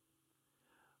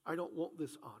 I don't want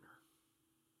this honor.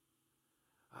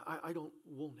 I don't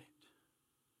want it.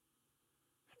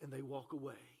 And they walk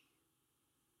away.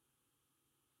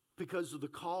 Because of the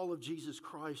call of Jesus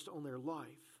Christ on their life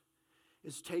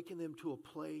is taking them to a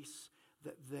place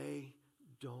that they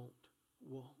don't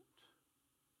want.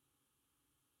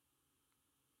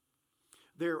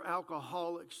 There are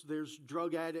alcoholics, there's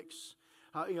drug addicts,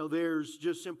 there's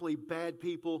just simply bad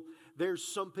people. There's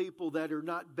some people that are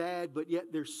not bad, but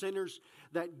yet they're sinners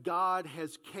that God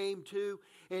has came to,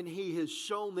 and He has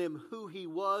shown them who He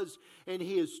was, and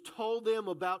He has told them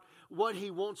about what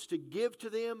He wants to give to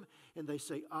them, and they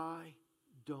say, I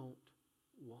don't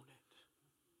want it.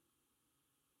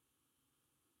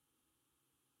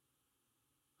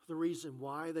 The reason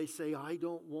why they say, I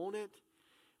don't want it,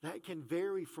 that can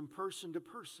vary from person to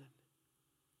person.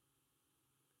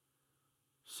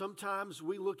 Sometimes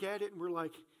we look at it and we're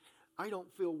like, I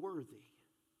don't feel worthy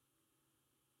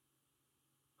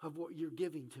of what you're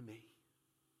giving to me.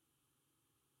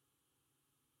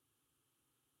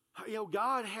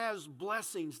 God has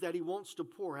blessings that He wants to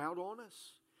pour out on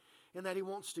us and that He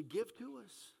wants to give to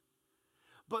us.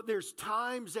 But there's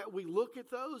times that we look at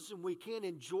those and we can't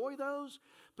enjoy those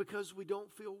because we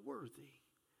don't feel worthy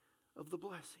of the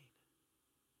blessing.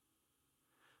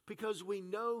 Because we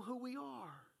know who we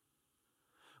are.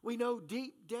 We know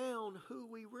deep down who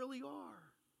we really are.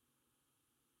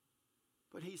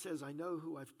 But He says, I know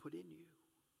who I've put in you.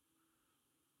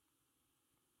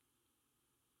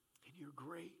 And you're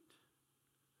great.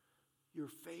 You're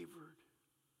favored.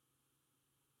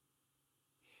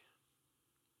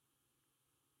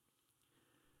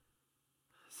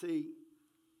 See,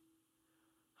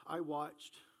 I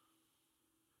watched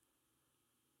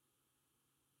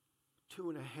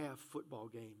 2.5 football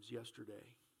games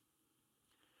yesterday.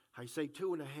 I say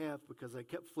 2.5 because I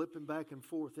kept flipping back and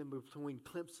forth in between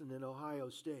Clemson and Ohio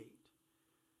State.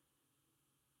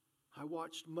 I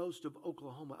watched most of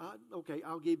Oklahoma.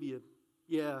 I'll give you,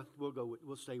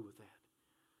 we'll stay with that.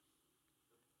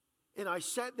 And I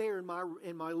sat there in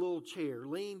my little chair,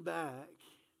 leaned back,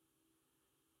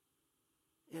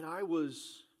 and I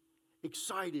was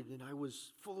excited and I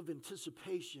was full of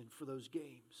anticipation for those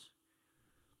games.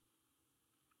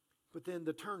 But then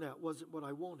the turnout wasn't what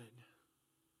I wanted.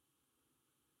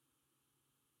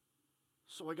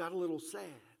 So I got a little sad.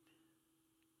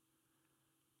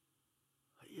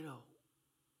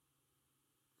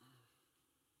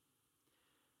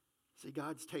 See,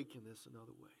 God's taken this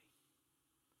another way.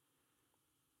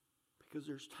 Because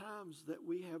there's times that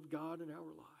we have God in our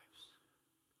lives.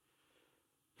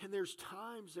 And there's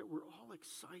times that we're all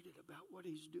excited about what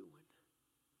He's doing.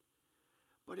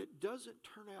 But it doesn't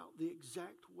turn out the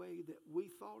exact way that we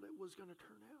thought it was going to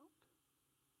turn out.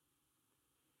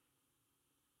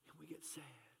 And we get sad.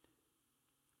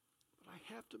 But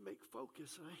I have to make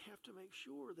focus, and I have to make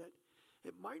sure that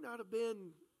it might not have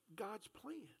been God's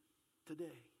plan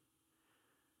today.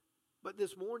 But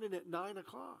this morning at 9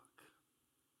 o'clock,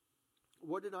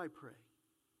 what did I pray?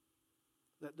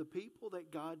 That the people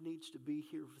that God needs to be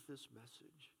here with this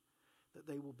message, that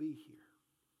they will be here.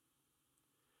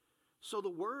 So the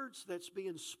words that's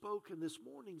being spoken this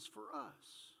morning is for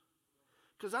us.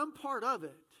 Because I'm part of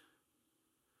it.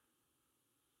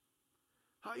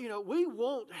 We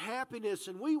want happiness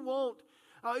and we want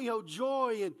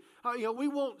joy and we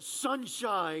want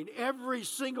sunshine every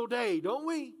single day, don't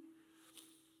we?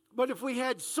 But if we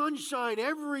had sunshine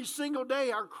every single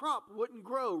day, our crop wouldn't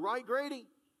grow, right, Grady?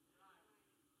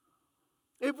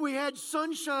 If we had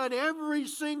sunshine every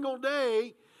single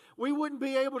day, we wouldn't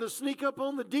be able to sneak up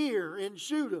on the deer and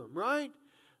shoot them, right?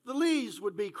 The leaves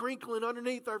would be crinkling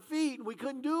underneath our feet and we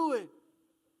couldn't do it.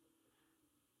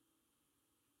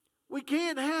 We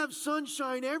can't have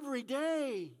sunshine every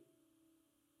day.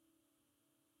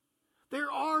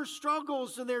 There are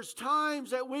struggles and there's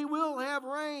times that we will have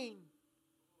rain.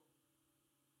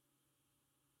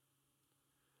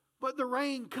 But the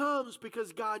rain comes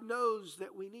because God knows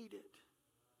that we need it.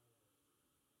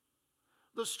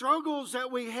 The struggles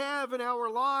that we have in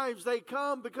our lives, they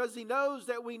come because He knows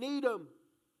that we need them.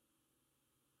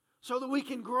 So that we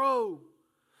can grow.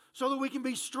 So that we can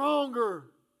be stronger.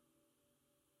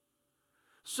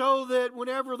 So that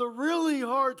whenever the really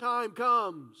hard time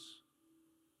comes,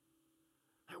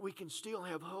 that we can still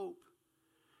have hope.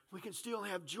 We can still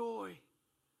have joy.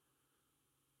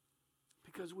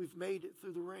 Because we've made it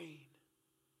through the rain.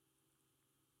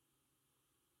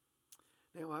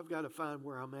 Now I've got to find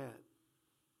where I'm at.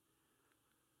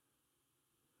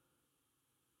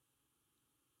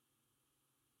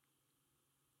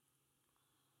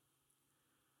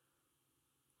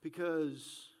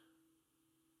 Because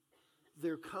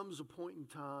there comes a point in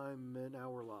time in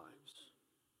our lives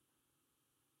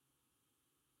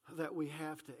that we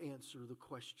have to answer the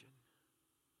question,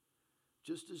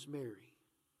 just as Mary.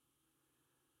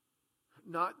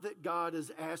 Not that God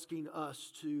is asking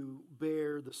us to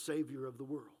bear the Savior of the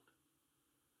world,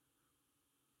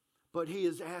 but He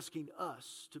is asking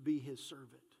us to be His servant.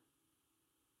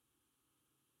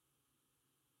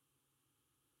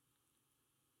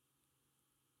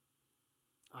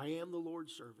 I am the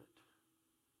Lord's servant.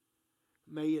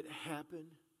 May it happen,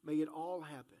 may it all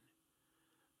happen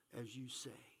as you say.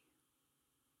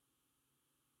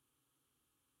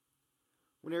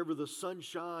 Whenever the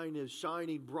sunshine is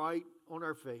shining bright on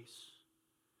our face,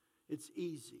 it's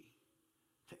easy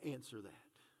to answer that.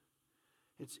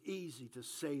 It's easy to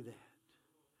say that.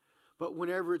 But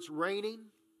whenever it's raining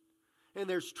and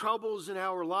there's troubles in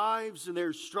our lives and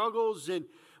there's struggles and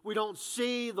we don't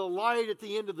see the light at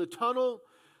the end of the tunnel,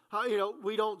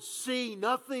 we don't see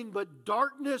nothing but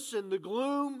darkness and the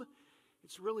gloom,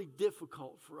 it's really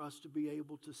difficult for us to be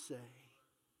able to say,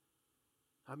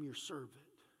 I'm your servant.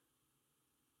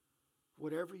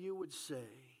 Whatever you would say,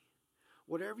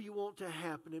 whatever you want to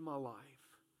happen in my life,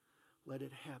 let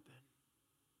it happen.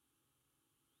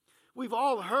 We've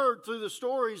all heard through the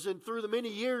stories and through the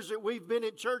many years that we've been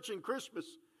in church in Christmas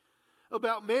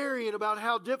about Mary and about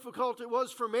how difficult it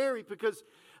was for Mary because,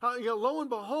 lo and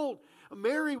behold,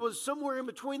 Mary was somewhere in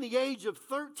between the age of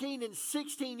 13 and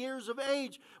 16 years of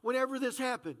age whenever this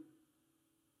happened.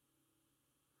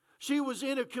 She was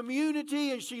in a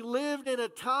community and she lived in a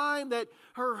time that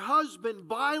her husband,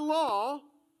 by law,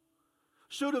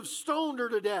 should have stoned her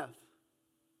to death.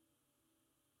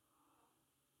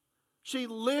 She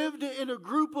lived in a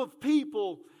group of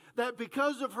people that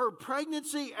because of her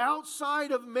pregnancy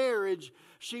outside of marriage,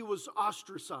 she was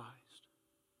ostracized.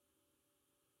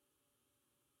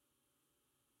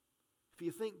 If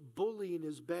you think bullying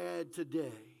is bad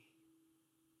today,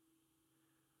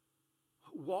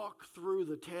 walk through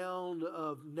the town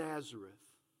of Nazareth,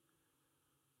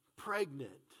 pregnant,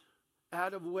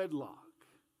 out of wedlock,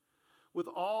 with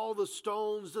all the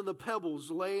stones and the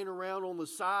pebbles laying around on the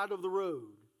side of the road.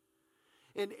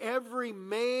 And every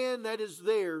man that is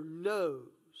there knows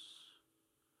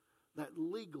that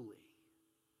legally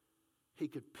he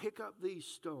could pick up these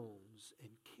stones and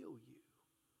kill you,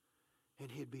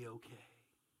 and he'd be okay.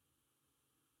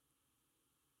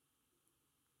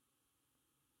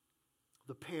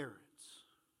 The parents.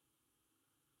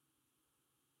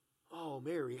 Oh,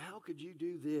 Mary, how could you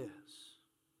do this?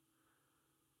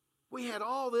 We had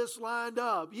all this lined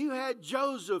up. You had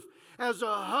Joseph as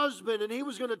a husband and he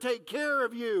was going to take care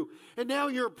of you. And now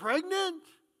you're pregnant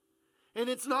and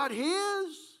it's not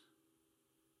his?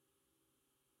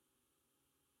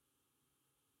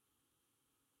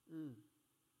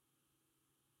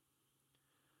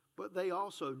 But they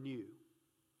also knew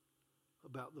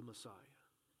about the Messiah.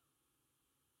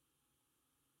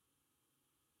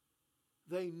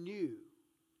 They knew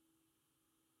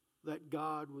that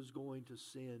God was going to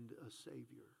send a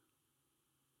Savior.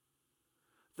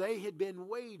 They had been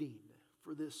waiting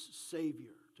for this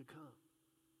Savior to come.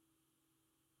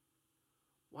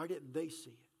 Why didn't they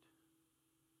see it?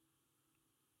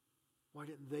 Why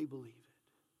didn't they believe it?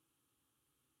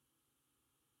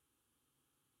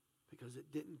 Because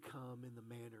it didn't come in the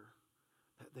manner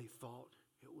that they thought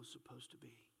it was supposed to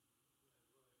be.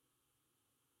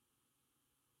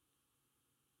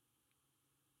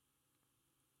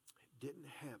 Didn't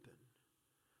happen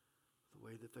the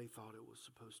way that they thought it was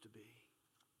supposed to be.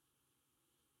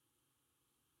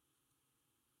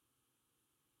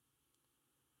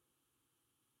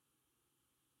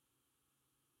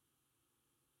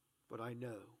 But I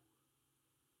knew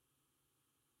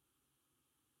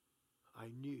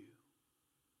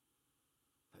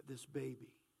that this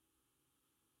baby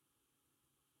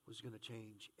was going to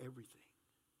change everything.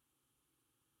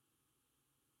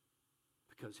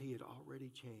 Because he had already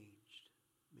changed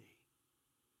me.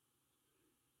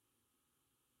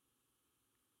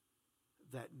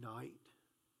 That night,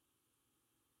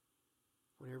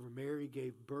 whenever Mary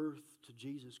gave birth to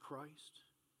Jesus Christ,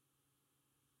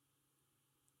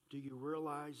 do you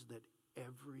realize that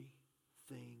everything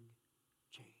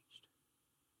changed?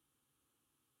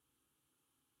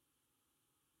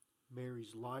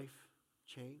 Mary's life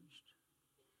changed.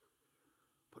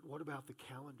 But what about the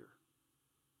calendar?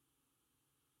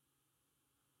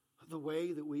 The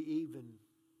way that we even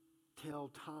tell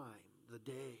time, the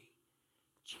day,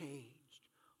 changed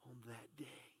on that day.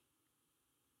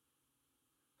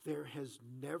 There has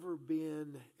never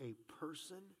been a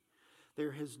person,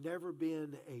 there has never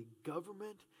been a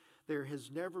government, there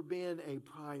has never been a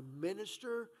prime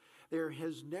minister, there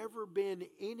has never been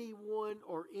anyone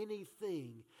or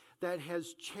anything that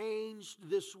has changed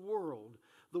this world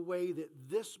the way that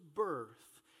this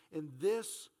birth and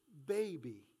this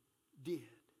baby did.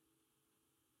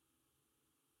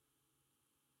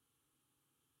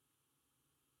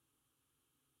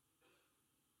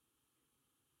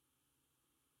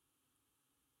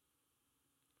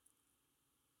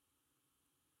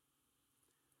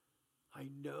 I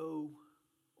know,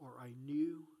 or I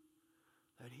knew,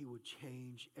 that He would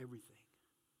change everything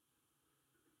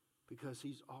because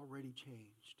He's already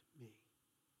changed me.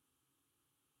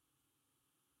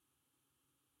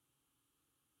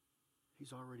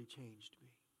 He's already changed me.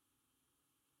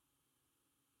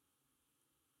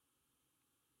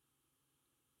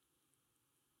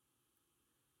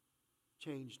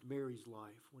 Changed Mary's life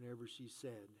whenever she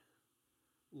said,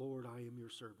 Lord, I am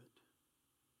your servant.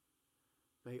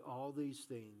 May all these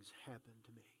things happen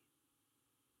to me.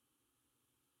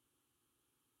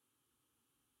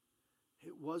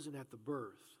 It wasn't at the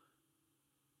birth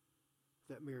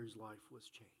that Mary's life was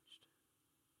changed.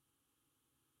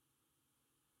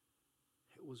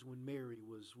 It was when Mary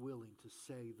was willing to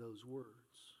say those words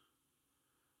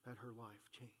that her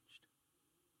life changed.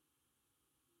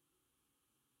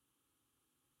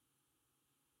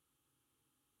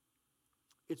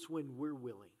 It's when we're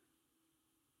willing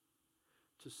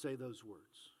to say those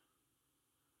words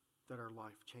that our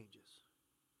life changes.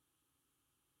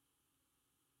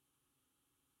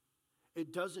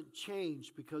 It doesn't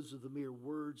change because of the mere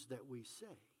words that we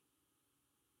say.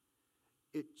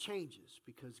 It changes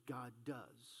because God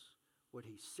does what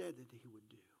He said that He would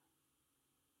do.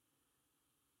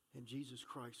 And Jesus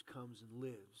Christ comes and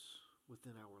lives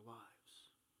within our lives.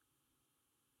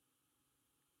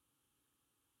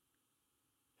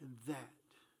 And that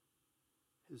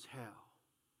is how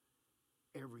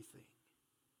everything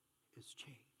is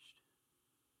changed.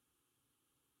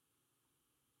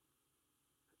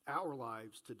 Our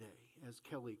lives today, as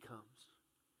Kelly comes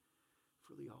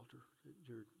for the altar,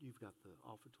 you've got the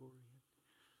offertory.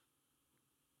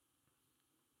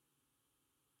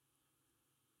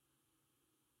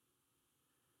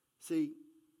 See,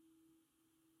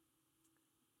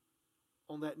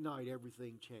 on that night,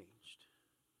 everything changed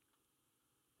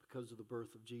because of the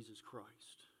birth of Jesus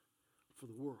Christ for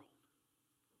the world.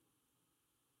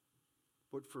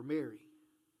 But for Mary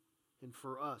and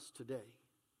for us today,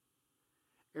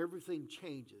 everything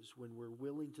changes when we're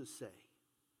willing to say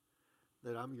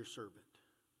that I'm your servant.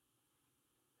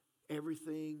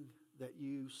 Everything that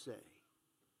you say,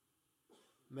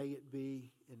 may it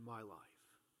be in my life.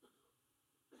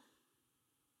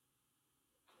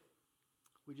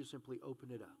 We just simply open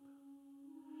it up.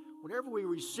 Whenever we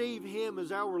receive Him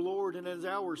as our Lord and as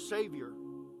our Savior,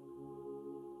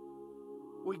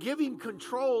 we give Him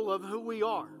control of who we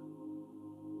are.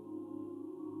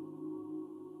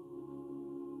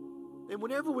 And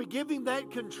whenever we give Him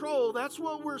that control, that's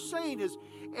what we're saying is,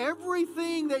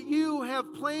 everything that you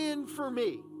have planned for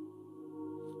me,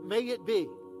 may it be.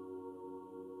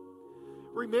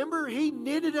 Remember, He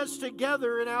knitted us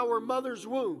together in our mother's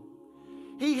womb.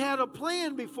 He had a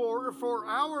plan for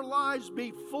our lives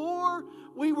before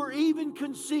we were even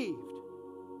conceived.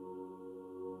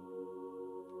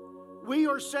 We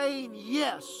are saying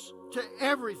yes to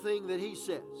everything that He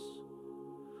says.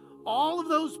 All of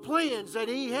those plans that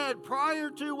He had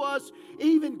prior to us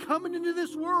even coming into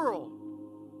this world.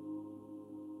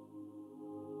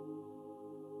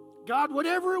 God,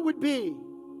 whatever it would be,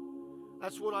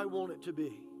 that's what I want it to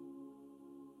be.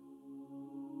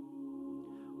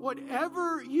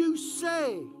 Whatever you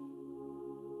say,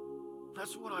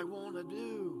 that's what I want to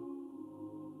do.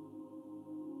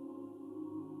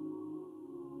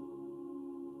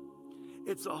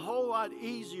 It's a whole lot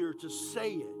easier to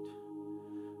say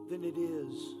it than it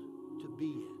is to be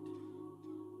it.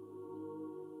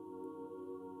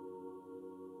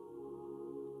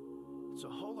 It's a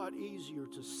whole lot easier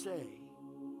to say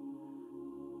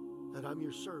that I'm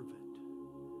your servant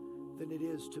than it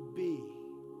is to be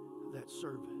that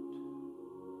servant.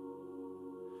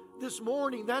 This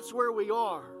morning, that's where we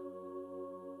are.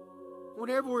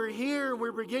 Whenever we're here and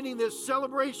we're beginning this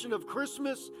celebration of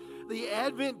Christmas, the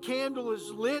Advent candle is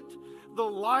lit. The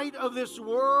light of this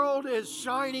world is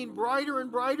shining brighter and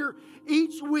brighter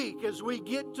each week as we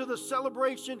get to the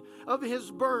celebration of His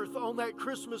birth on that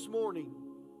Christmas morning.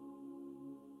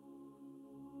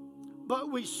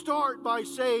 But we start by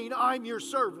saying, I'm your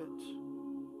servant.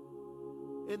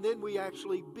 And then we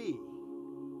actually be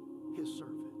His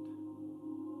servant.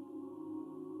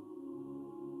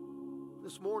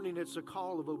 This morning, it's a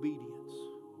call of obedience.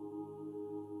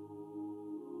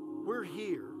 We're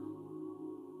here.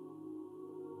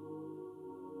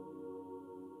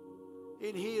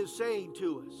 And He is saying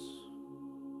to us,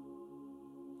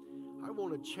 I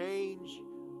want to change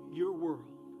your world.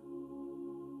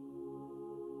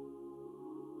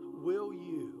 Will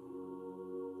you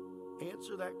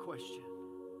answer that question?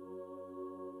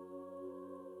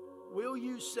 Will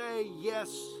you say,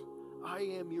 yes, I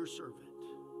am your servant?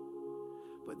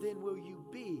 But then will you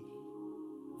be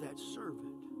that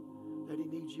servant that He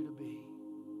needs you to be?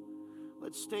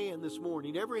 Let's stand this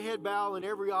morning, every head bowed and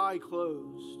every eye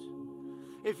closed.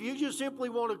 If you just simply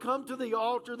want to come to the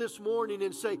altar this morning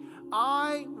and say,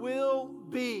 I will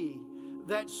be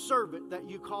that servant that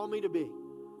you call me to be.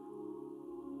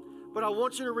 But I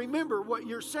want you to remember what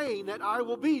you're saying that I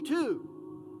will be too.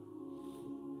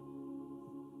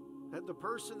 That the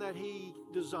person that He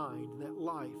designed, that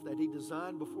life that He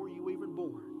designed before you were even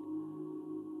born,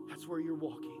 that's where you're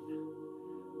walking.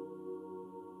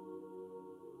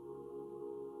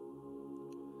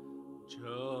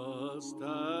 Just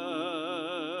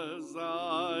as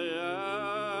I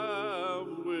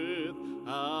am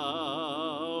without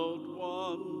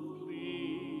one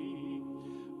plea,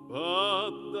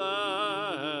 but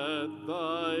that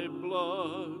thy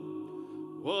blood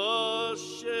was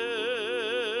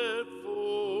shed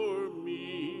for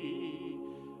me,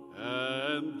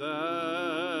 and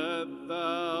that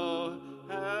thou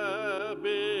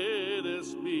habitest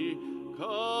me,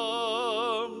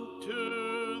 come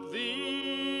to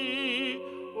thee,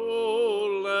 O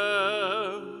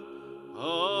Lamb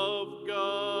of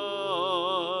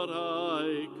God,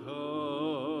 I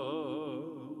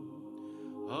come.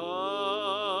 I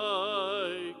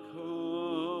come.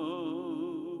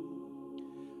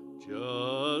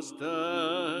 Just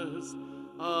as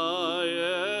I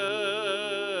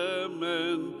am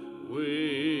and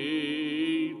waiting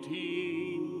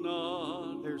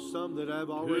not. There's some that have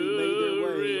already made their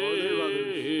way, or there are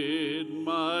others. Rid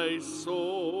my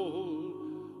soul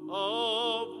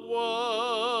of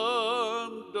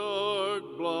one dark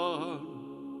blot,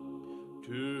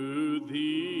 to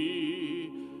thee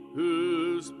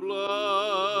whose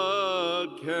blood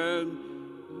can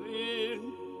clean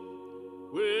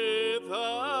without,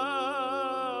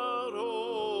 O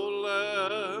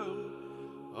Lamb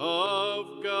of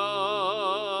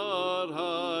God,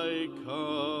 I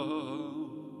come.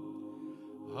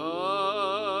 I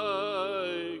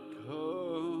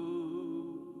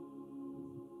come.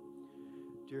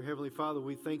 Dear Heavenly Father,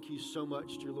 we thank you so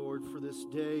much, dear Lord, for this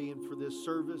day and for this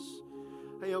service.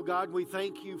 Hey, oh God, we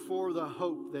thank you for the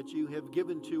hope that you have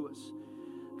given to us.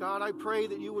 God, I pray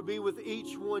that you would be with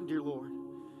each one, dear Lord,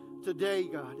 today,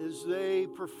 God, as they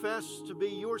profess to be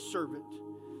your servant.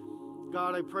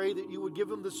 God, I pray that you would give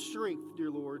them the strength,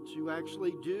 dear Lord, to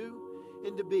actually do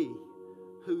and to be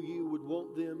who you would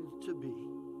want them to be.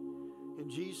 In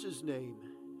Jesus' name,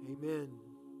 amen.